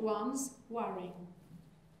unacknowledged ones, worrying,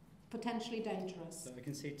 potentially dangerous. So I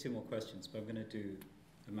can see two more questions, but I'm going to do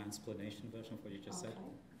a mansplanation version of what you just said,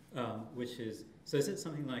 which is, so is it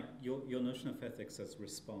something like your notion of ethics as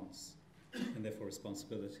response, and therefore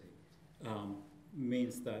responsibility,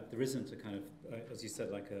 means that there isn't a kind of, as you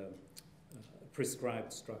said, like a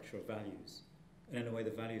prescribed structure of values. And in a way,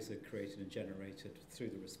 the values are created and generated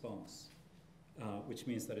through the response, which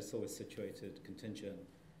means that it's always situated, contingent.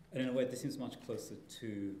 And in a way, this seems much closer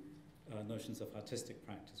to notions of artistic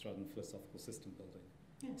practice rather than philosophical system building.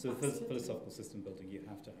 Yeah, so the philosophical system building you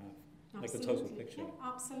have to have, like the total picture.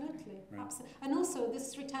 Yeah, absolutely. Right. And also,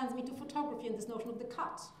 this returns me to photography and this notion of the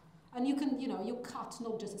cut. And you can, you know, you cut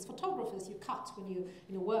not just as photographers, you cut when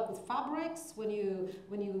you work with fabrics, when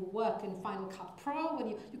you work in Final Cut Pro, when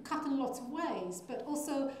you cut in lots of ways, but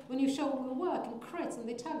also when you show your work in crits and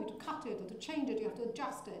they tell you to cut it or to change it, you have to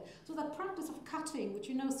adjust it. So that practice of cutting, which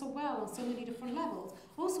you know so well on so many different levels,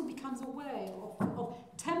 also becomes a way of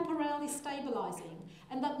temporarily stabilizing.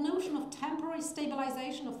 And that notion of temporary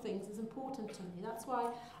stabilization of things is important to me. That's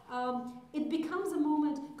why it becomes a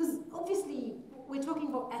moment, because obviously we're talking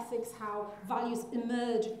about ethics, how values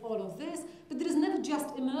emerge in all of this, but there is never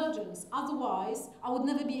just emergence. Otherwise, I would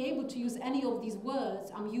never be able to use any of these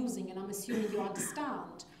words I'm using and I'm assuming you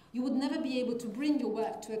understand. You would never be able to bring your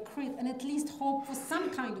work to a crit and at least hope for some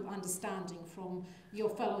kind of understanding from your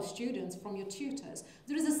fellow students, from your tutors.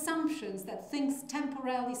 There is assumptions that things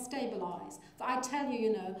temporarily stabilize. So I tell you,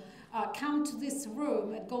 you know, come to this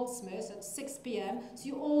room at Goldsmiths at 6 p.m. So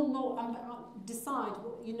you all know, decide,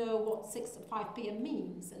 you know what 6 or 5 p.m.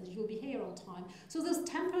 means, and you'll be here on time. So those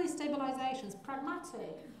temporary stabilizations,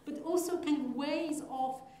 pragmatic, but also kind of ways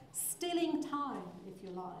of stilling time, if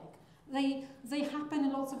you like. They happen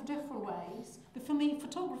in lots of different ways, but for me,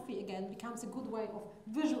 photography, again, becomes a good way of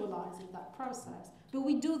visualizing that process. But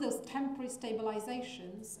we do those temporary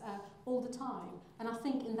stabilizations all the time. And I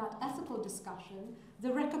think in that ethical discussion,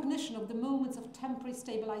 the recognition of the moments of temporary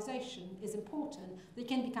stabilization is important. They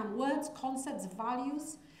can become words, concepts,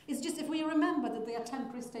 values. It's just if we remember that they are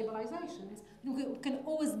temporary stabilizations, we can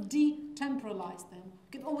always detemporalize them.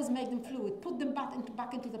 We can always make them fluid, put them back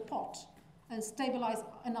into the pot, and stabilize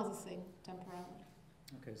another thing temporarily.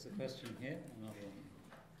 Okay, so question here, another one.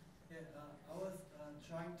 Yeah, I was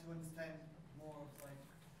trying to understand more of like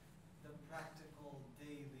the practical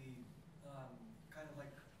daily kind of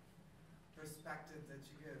like perspective that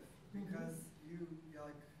you give, because you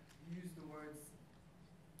use the words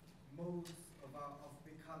modes of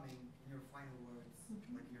becoming in your final words,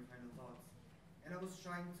 like in your final thoughts, and I was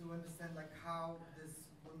trying to understand like how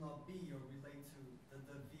this will not be or relate to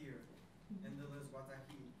the veer and the les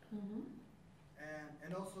Guattari.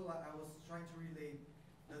 And also I was trying to relate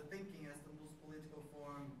the thinking as the most political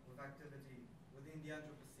form of activity within the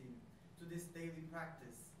Anthropocene to this daily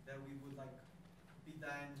practice that we would like be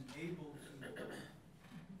then able to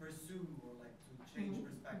pursue or like to change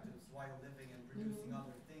perspectives while living and producing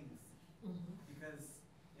other things. Because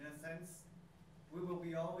in a sense, we will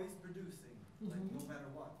be always producing, like no matter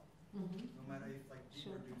what. No matter if like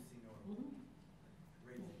reproducing or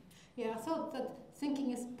raising. Yeah, I thought that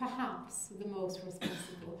thinking is perhaps the most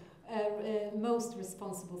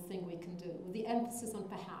responsible thing we can do, with the emphasis on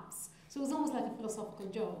perhaps. So it's almost like a philosophical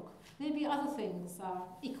joke. Maybe other things are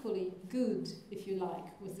equally good, if you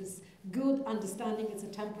like, with this good understanding it's a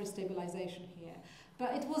temporary stabilization here.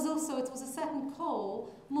 But it was a certain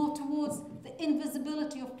call more towards the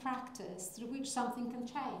invisibility of practice through which something can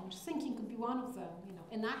change. Thinking could be one of them,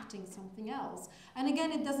 enacting something else. And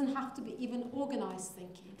again, it doesn't have to be even organized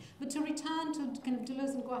thinking. But to return to kind of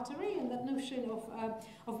Deleuze and Guattari and that notion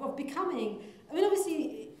of becoming, I mean,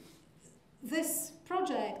 obviously, this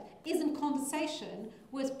project is in conversation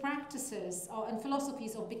with practices and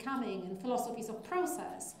philosophies of becoming and philosophies of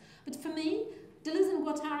process. But for me, Deleuze and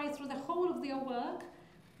Guattari, through the whole of their work,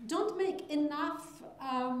 don't make enough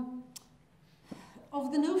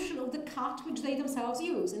of the notion of the cut which they themselves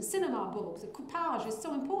use. In cinema books, the coupage is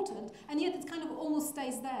so important, and yet it kind of almost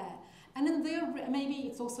stays there. And in their, maybe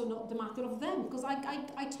it's also not the matter of them, because I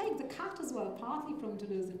take the cut as well, partly from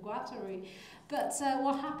Deleuze and Guattari. But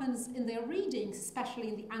what happens in their readings, especially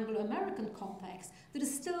in the Anglo-American context, there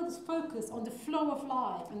is still this focus on the flow of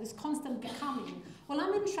life and this constant becoming. Well,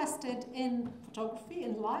 I'm interested in photography,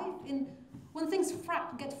 in life, in when things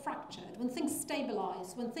get fractured, when things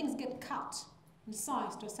stabilize, when things get cut in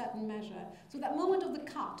size to a certain measure. So that moment of the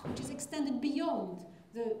cut, which is extended beyond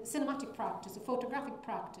the cinematic practice, the photographic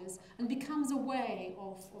practice, and becomes a way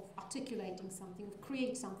of articulating something, of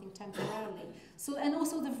creating something temporarily. So, and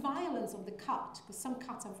also the violence of the cut, because some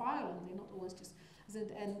cuts are violent, they're not always just,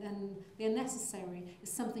 and they're necessary,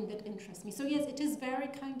 is something that interests me. So yes, it is very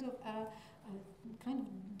kind of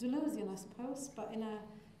Deleuzian, I suppose, but in a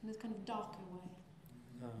kind of darker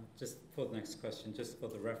way. Just for the next question, just for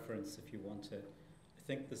the reference, if you want it, I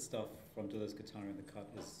think the stuff from Deleuze, Guattari and the cut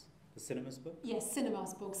is the Cinema's book? Yes,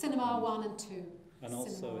 Cinema's book. Cinema 1 and 2. And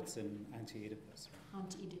also it's in Anti-Oedipus, right?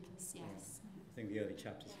 Anti-Oedipus, yes. Yeah. I think the early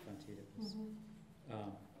chapters of Anti-Oedipus.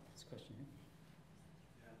 This question here.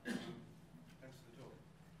 Yeah. Thanks for the talk.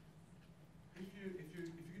 If you're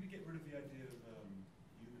going to get rid of the idea of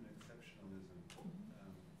human exceptionalism,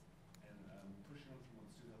 and pushing on from what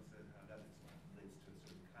Suhel said, how that relates to a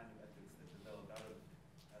certain kind of ethics that develop out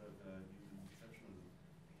of human exceptionalism,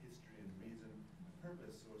 history and reason,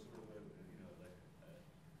 purpose, or sort of a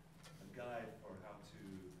guide for how to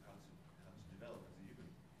develop as a human.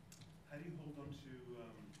 How do you hold on to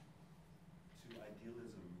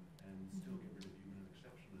idealism and still get rid of human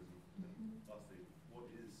exceptionalism? Lastly,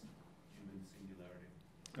 what is human singularity?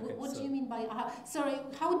 Okay, what do you mean by sorry?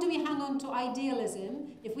 How do we hang on to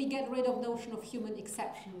idealism if we get rid of notion of human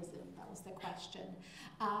exceptionalism? That was the question.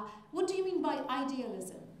 What do you mean by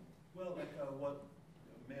idealism? Well, like what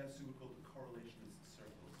Mayassu would call the correlationist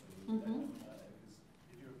circle. So because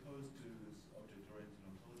if you're opposed to this object-oriented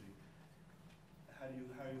ontology, how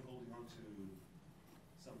are you holding on to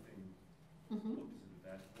something opposite of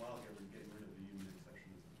that while you're getting rid of the human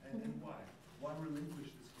exceptionalism? And why? Why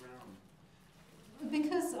relinquish this ground?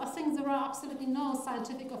 Because I think there are absolutely no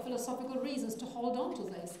scientific or philosophical reasons to hold on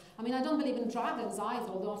to this. I mean, I don't believe in dragons either,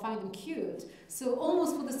 although I find them cute. So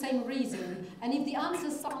almost for the same reason. And if the answer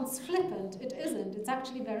sounds flippant, it isn't. It's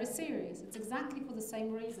actually very serious. It's exactly for the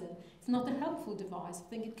same reason. It's not a helpful device. I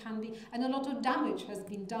think it can be. And a lot of damage has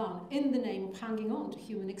been done in the name of hanging on to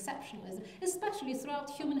human exceptionalism, especially throughout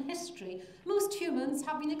human history. Most humans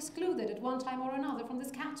have been excluded at one time or another from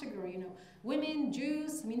this category, you know. Women,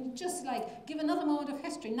 Jews, I mean, just like, give another moment of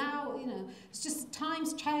history. Now, you know, it's just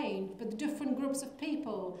times change, but the different groups of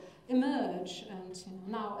people emerge. And, you know,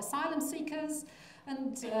 now asylum seekers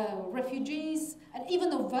and refugees, and even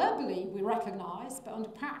though verbally we recognize, but under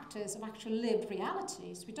practice of actual lived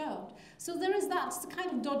realities, we don't. So there is that. It's a kind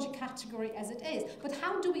of dodgy category as it is. But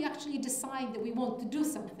how do we actually decide that we want to do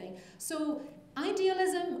something? So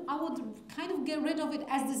idealism, I would kind of get rid of it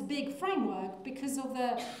as this big framework because of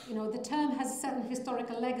the, you know, the term has a certain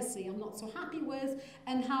historical legacy I'm not so happy with,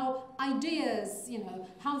 and how ideas, you know,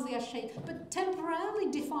 how they are shaped, but temporarily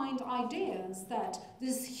defined ideas that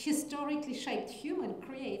this historically shaped human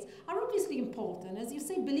creates are obviously important. As you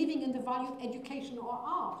say, believing in the value of education or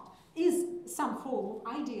art is some form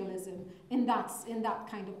of idealism in that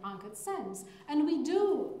kind of anchored sense. And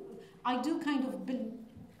I do kind of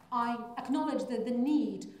I acknowledge the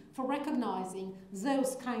need for recognizing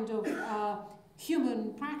those kind of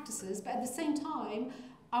human practices, but at the same time,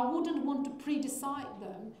 I wouldn't want to pre-decide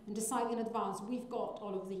them and decide in advance, we've got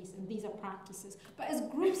all of these and these are practices. But as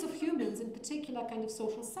groups of humans, in particular kind of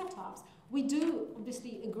social setups, we do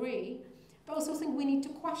obviously agree, but also think we need to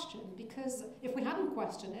question, because if we hadn't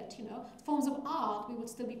questioned it, you know, forms of art we would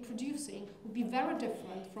still be producing would be very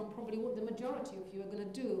different from probably what the majority of you are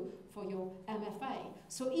going to do for your MFA.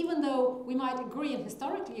 So even though we might agree and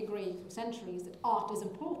historically agree for centuries that art is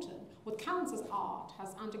important, what counts as art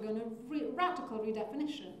has undergone a radical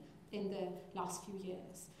redefinition in the last few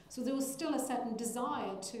years. So there was still a certain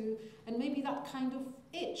desire to, and maybe that kind of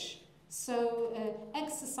itch. So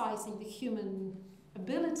exercising the human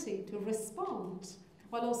ability to respond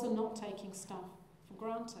while also not taking stuff for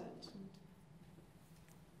granted.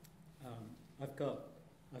 I've got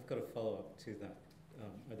a follow-up to that.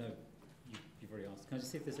 I know you've already asked. Can I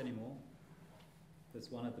just see if there's any more? There's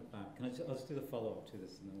one at the back. I'll just do the follow-up to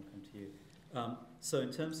this and then we'll come to you. So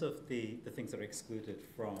in terms of the things that are excluded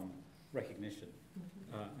from recognition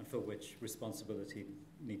and for which responsibility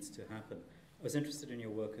needs to happen, I was interested in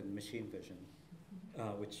your work in machine vision,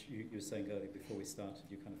 which you were saying earlier before we started,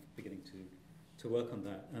 you're kind of beginning to work on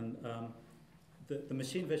that. And the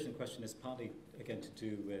machine vision question is partly, again, to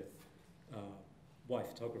do with why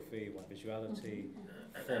photography, why visuality,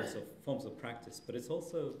 forms of practice, but it's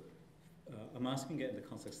also, I'm asking it in the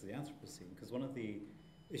context of the Anthropocene, because one of the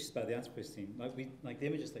issues about the Anthropocene, like the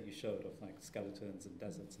images that you showed of like skeletons and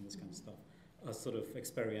deserts and this kind of stuff, are sort of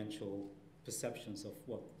experiential perceptions of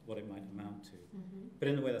what it might amount to. But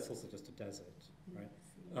in a way, that's also just a desert,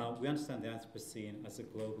 right? We understand the Anthropocene as a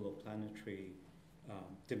global or planetary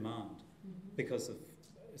demand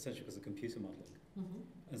essentially because of computer modeling.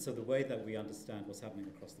 And so the way that we understand what's happening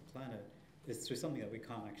across the planet is through something that we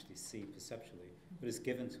can't actually see perceptually, but is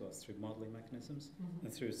given to us through modeling mechanisms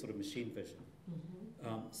and through sort of machine vision.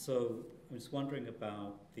 So I'm just wondering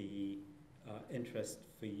about the interest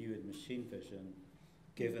for you in machine vision,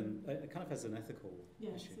 given kind of as an ethical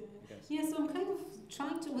issue, I guess. Yeah, so I'm kind of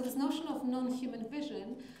trying to, with this notion of non-human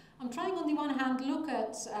vision, I'm trying on the one hand look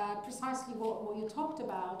at precisely what you talked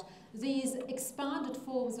about, these expanded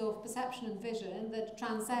forms of perception and vision that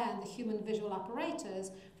transcend the human visual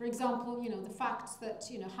apparatus. For example, you know, the fact that,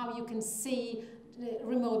 you know, how you can see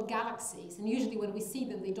remote galaxies, and usually when we see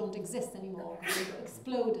them, they don't exist anymore. They've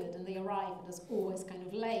exploded and they arrive and it's always kind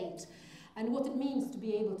of late. And what it means to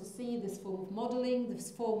be able to see this form of modeling, this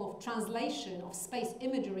form of translation of space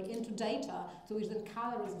imagery into data to which then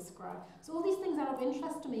color is ascribed. So all these things are of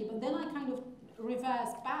interest to me, but then I kind of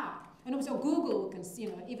reverse back. And also Google can see, you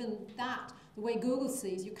know, even that, the way Google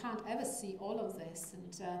sees, you can't ever see all of this.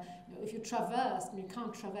 And you know, if you traverse, and you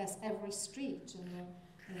can't traverse every street and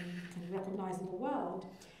kind of recognizing the world.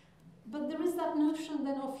 But there is that notion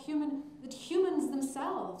then of that humans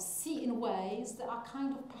themselves see in ways that are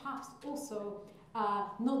kind of perhaps also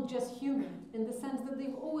not just human, in the sense that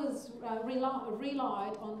they've always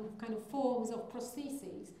relied on kind of forms of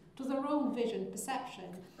prostheses to their own vision perception.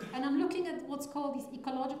 And I'm looking at what's called this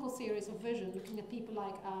ecological series of vision, looking at people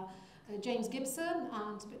like James Gibson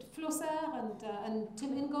and Flusser and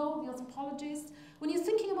Tim Ingold, the anthropologist. When you're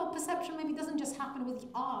thinking about perception, maybe it doesn't just happen with the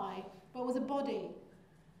eye, but with the body.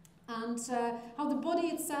 And how the body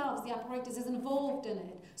itself, the apparatus, is involved in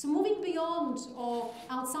it. So moving beyond or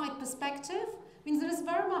outside perspective, means there is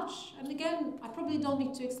very much, and again, I probably don't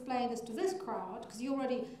need to explain this to this crowd, because you're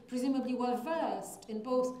already presumably well versed in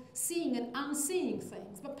both seeing and unseeing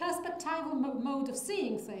things, but perspectival mode of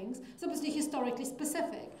seeing things is obviously historically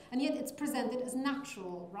specific, and yet it's presented as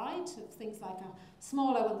natural, right? Things like are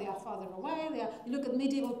smaller when they are farther away. You look at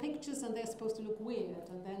medieval pictures and they're supposed to look weird,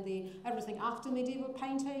 and then everything after medieval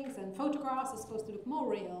paintings and photographs is supposed to look more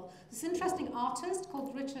real. This interesting artist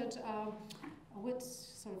called Richard,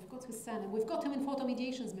 sorry, I forgot his surname. We've got him in Photo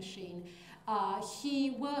Mediation's machine.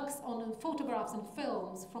 He works on photographs and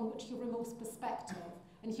films from which he removes perspective,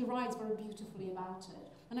 and he writes very beautifully about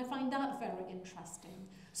it. And I find that very interesting.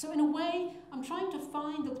 So in a way, I'm trying to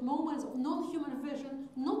find that moments of non-human vision,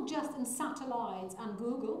 not just in satellites and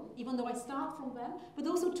Google, even though I start from them, but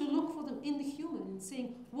also to look for them in the human,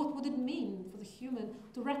 seeing what would it mean for the human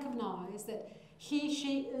to recognize that he,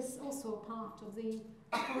 she is also a part of the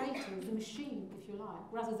operator, the machine, if you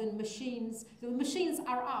like, rather than machines. The machines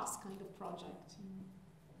are us kind of project.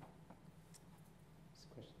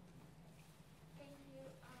 Thank you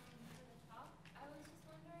for the talk. I was just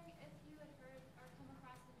wondering if you had heard or come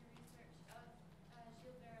across any research of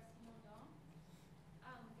Simondon,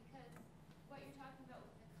 because what you're talking about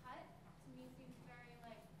with the cut, to me, seems very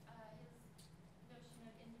like his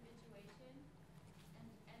notion of individuation,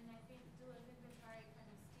 and I think Zylinkska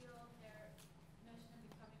kind of steal their notion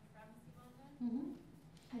of becoming from Simondon. Mm-hmm.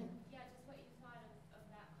 And yeah, just what you thought of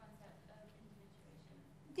that concept of individuation.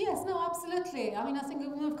 Yes, no, absolutely. I mean, I think,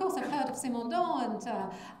 of course, I've heard of Simondon,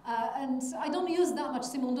 and I don't use that much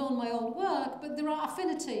Simondon in my own work, but there are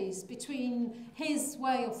affinities between his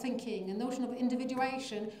way of thinking and notion of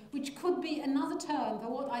individuation, which could be another term for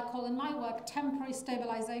what I call in my work temporary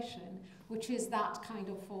stabilization, which is that kind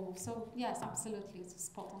of form. So, yes, absolutely, it's a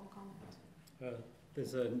spot-on comment.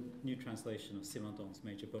 There's a new translation of Simondon's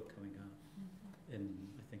major book coming out in,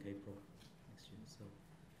 I think, April next year. So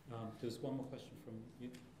there's one more question from you.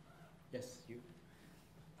 Yes, you.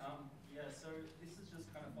 Yeah, so this is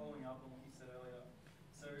just kind of following up on what you said earlier.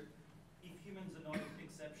 So if humans are not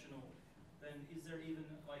exceptional, then is there even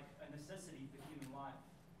like a necessity for human life?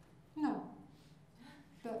 No,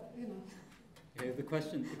 but, you know. Okay, the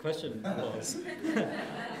question was,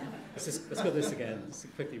 let's go this again, let's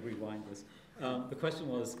quickly rewind this. The question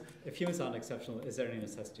was, if humans aren't exceptional, is there any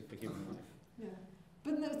necessity for human life? Yeah.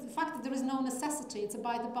 But the fact that there is no necessity, it's a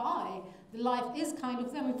by the by. The life is kind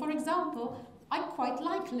of there. I mean, for example, I quite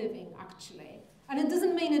like living, actually. And it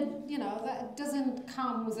doesn't mean that it doesn't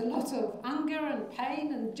come with a lot of anger and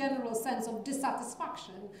pain and general sense of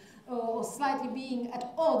dissatisfaction or slightly being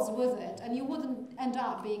at odds with it. And you wouldn't end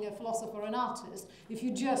up being a philosopher or an artist if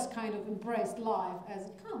you just kind of embraced life as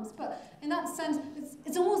it comes. But in that sense,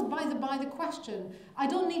 it's almost by the question. I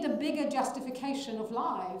don't need a bigger justification of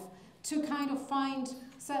life to kind of find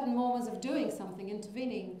certain moments of doing something,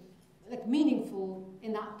 intervening, like meaningful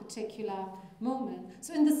in that particular moment.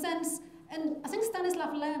 So in the sense, and I think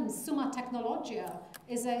Stanislav Lem's Summa Technologia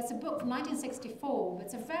it's a book from 1964, but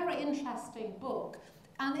it's a very interesting book.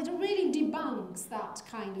 And it really debunks that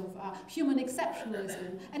kind of human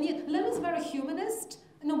exceptionalism. And yet Lem is very humanist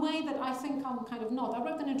in a way that I think I'm kind of not. I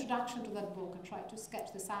wrote an introduction to that book and tried to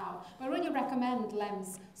sketch this out. But I really recommend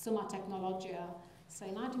Lem's Summa Technologia. So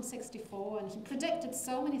 1964, and he predicted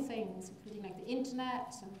so many things, including like the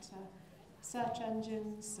internet and search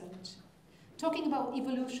engines, and talking about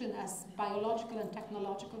evolution as biological and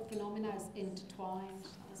technological phenomena as intertwined.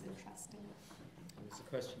 That was interesting. There's a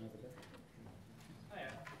question over there.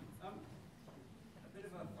 Hiya. A bit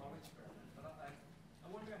of a thought experiment, but I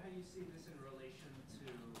wonder how you see this in relation to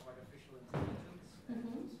artificial intelligence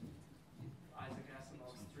and Isaac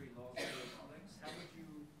Asimov's 3 laws of robotics. How would you,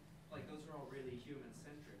 like, those are all really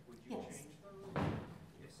human-centric. Would you change those?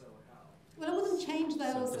 If so, how? Well, I wouldn't change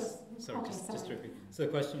those. Just to repeat. So the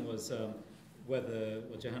question was whether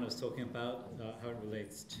what Joanna was talking about, how it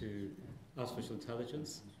relates to artificial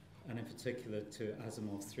intelligence, and in particular to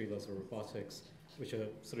Asimov's 3 laws of robotics, which are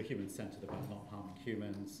sort of human-centered about not harming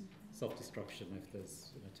humans, self-destruction if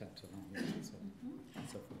there's an attempt to harm humans, and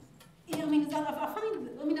so forth. Yeah, I mean,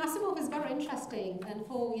 Asimov is very interesting, and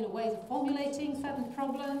for ways of formulating certain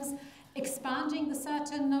problems, expanding the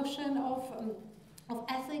certain notion of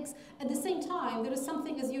ethics. At the same time, there is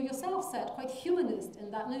something, as you yourself said, quite humanist in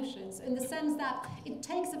that notion, so in the sense that it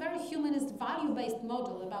takes a very humanist, value-based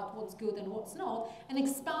model about what's good and what's not, and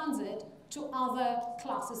expands it to other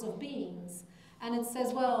classes of beings. And it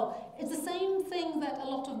says, well, it's the same thing that a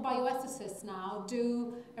lot of bioethicists now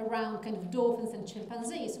do around kind of dolphins and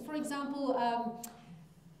chimpanzees. So, for example,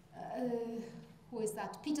 who is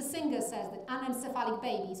that Peter Singer says that anencephalic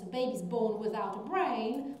babies, so babies born without a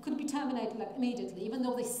brain, could be terminated like immediately, even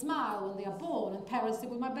though they smile when they are born, and parents say,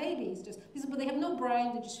 well, my babies just, he says, but they have no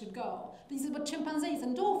brain, they just should go. But he says, but chimpanzees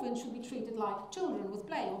and dolphins should be treated like children with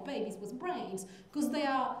play, or babies with brains, because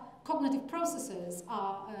their cognitive processes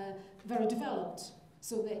are very developed.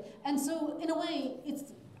 So in a way,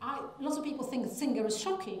 lots of people think Singer is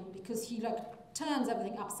shocking because he turns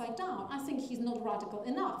everything upside down. I think he's not radical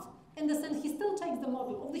enough. In the sense, he still takes the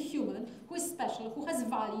model of the human who is special, who has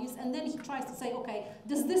values, and then he tries to say, okay,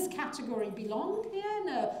 does this category belong here?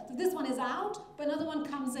 No. So this one is out, but another one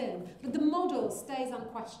comes in. But the model stays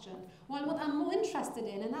unquestioned. While what I'm more interested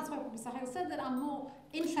in, and that's why Professor Hale said that I'm more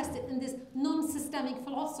interested in this non-systemic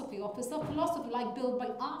philosophy, or philosophy like built by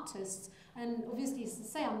artists. And obviously, to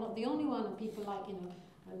say I'm not the only one, and people like,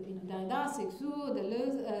 Derrida, Cixous,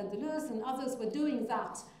 Deleuze, and others were doing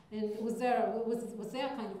that. And was their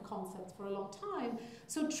kind of concept for a long time.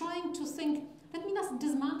 So trying to think, let me just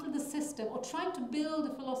dismantle the system, or trying to build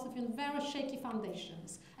a philosophy on very shaky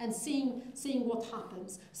foundations and seeing what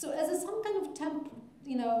happens. So as some kind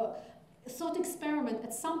of thought experiment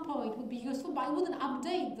at some point would be useful, but I wouldn't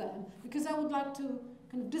update them because I would like to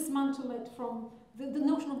kind of dismantle it from the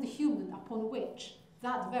notion of the human upon which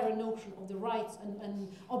that very notion of the rights and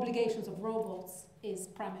obligations of robots is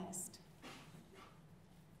premised.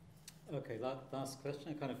 Okay, last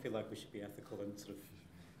question. I kind of feel like we should be ethical and sort of,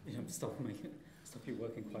 stop you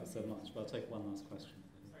working quite so much. But I'll take one last question.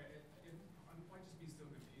 Sorry, I might just be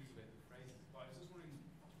still confused about the phrases, but I was just wondering,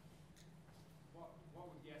 what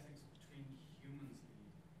would the ethics between humans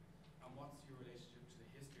be, and what's your relationship to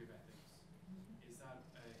the history of ethics? Is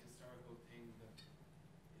that a historical thing that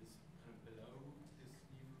is kind of below this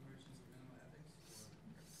new emergence of minimal ethics?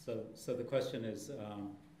 So the question is,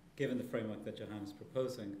 given the framework that Joanna is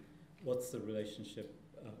proposing, what's the relationship?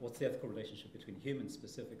 What's the ethical relationship between humans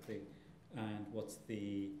specifically, and what's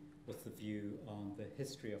the view on the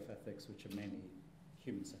history of ethics, which are mainly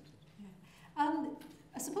human-centered? Yeah.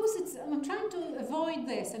 I suppose I'm trying to avoid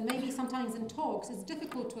this, and maybe sometimes in talks it's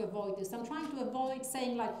difficult to avoid this. I'm trying to avoid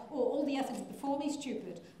saying like, oh, all the ethics before me is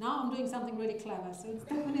stupid. Now I'm doing something really clever. So it's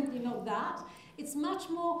definitely not that. It's much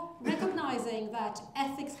more recognizing that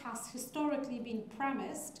ethics has historically been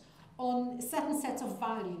premised on certain sets of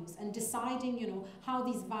values and deciding, how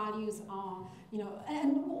these values are,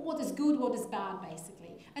 and what is good, what is bad,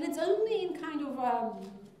 basically. And it's only in kind of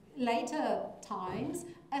later times,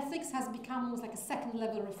 ethics has become almost like a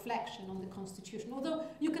second-level reflection on the Constitution, although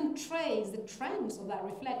you can trace the trends of that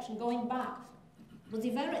reflection going back to the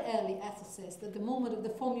very early ethicists at the moment of the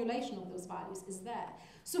formulation of those values is there.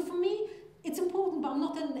 So for me, it's important, but I'm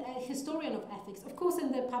not a historian of ethics. Of course,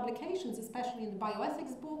 in the publications, especially in the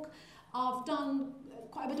bioethics book, I've done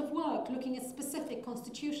quite a bit of work looking at specific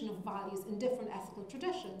constitutional values in different ethical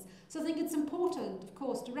traditions. So I think it's important, of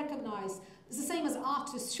course, to recognize it's the same as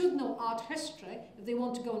artists should know art history if they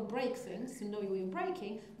want to go and break things, to know what you're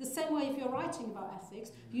breaking. The same way, if you're writing about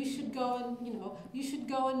ethics, you should go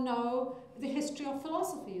and know the history of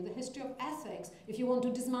philosophy, the history of ethics. If you want to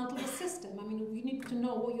dismantle the system, you need to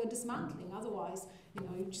know what you're dismantling. Otherwise,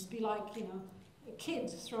 you'd just be like, a kid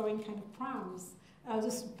throwing kind of prams.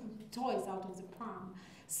 Just toys out of the pram.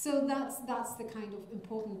 So that's the kind of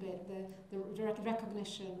important bit, the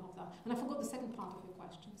recognition of that. And I forgot the second part of your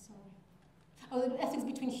question, sorry. Oh, the ethics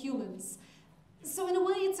between humans. So in a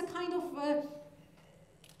way, it's a kind of,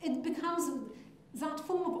 it becomes that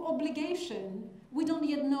form of obligation. We don't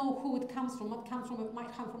yet know who it comes from. It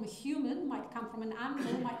might come from a human, might come from an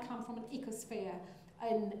animal, might come from an ecosphere.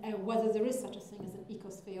 And whether there is such a thing as an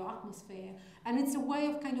ecosphere or atmosphere. And it's a way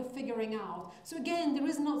of kind of figuring out. So again, there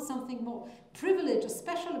is not something more privileged or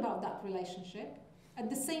special about that relationship. At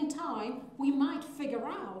the same time, we might figure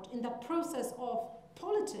out in that process of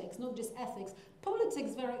politics, not just ethics,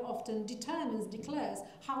 politics very often declares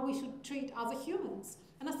how we should treat other humans.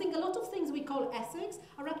 And I think a lot of things we call ethics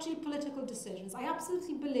are actually political decisions. I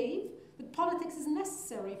absolutely believe that politics is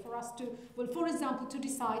necessary for us to, for example, to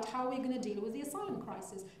decide how we're going to deal with the asylum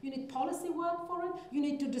crisis. You need policy work for it. You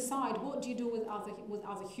need to decide what do you do with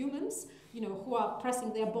other humans, who are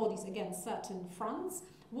pressing their bodies against certain fronts.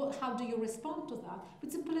 How do you respond to that?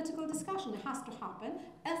 It's a political discussion. It has to happen.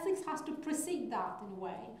 Ethics has to precede that in a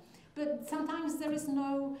way. But sometimes there is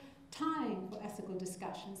no time for ethical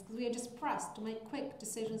discussions because we are just pressed to make quick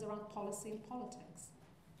decisions around policy and politics.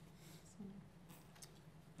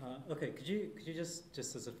 Okay, could you just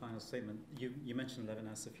as a final statement, you mentioned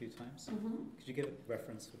Levinas a few times. Mm-hmm. Could you give a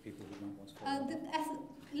reference for people who might want to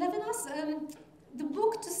follow? Levinas, the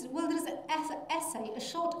book, well, there's an essay, a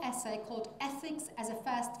short essay called Ethics as a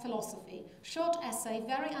First Philosophy. Short essay,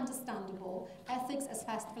 very understandable, Ethics as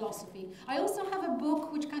First Philosophy. I also have a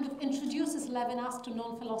book which kind of introduces Levinas to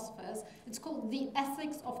non-philosophers. It's called The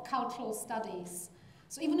Ethics of Cultural Studies.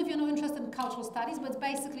 So even if you're not interested in cultural studies, but it's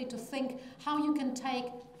basically to think how you can take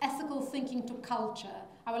ethical thinking to culture.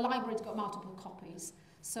 Our library's got multiple copies.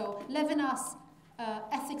 So Levinas,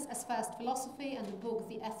 Ethics as First Philosophy, and the book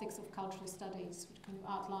The Ethics of Cultural Studies, which kind of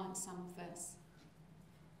outlines some of this.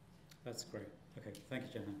 That's great. Okay, thank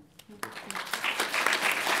you, Joanna. Thank you.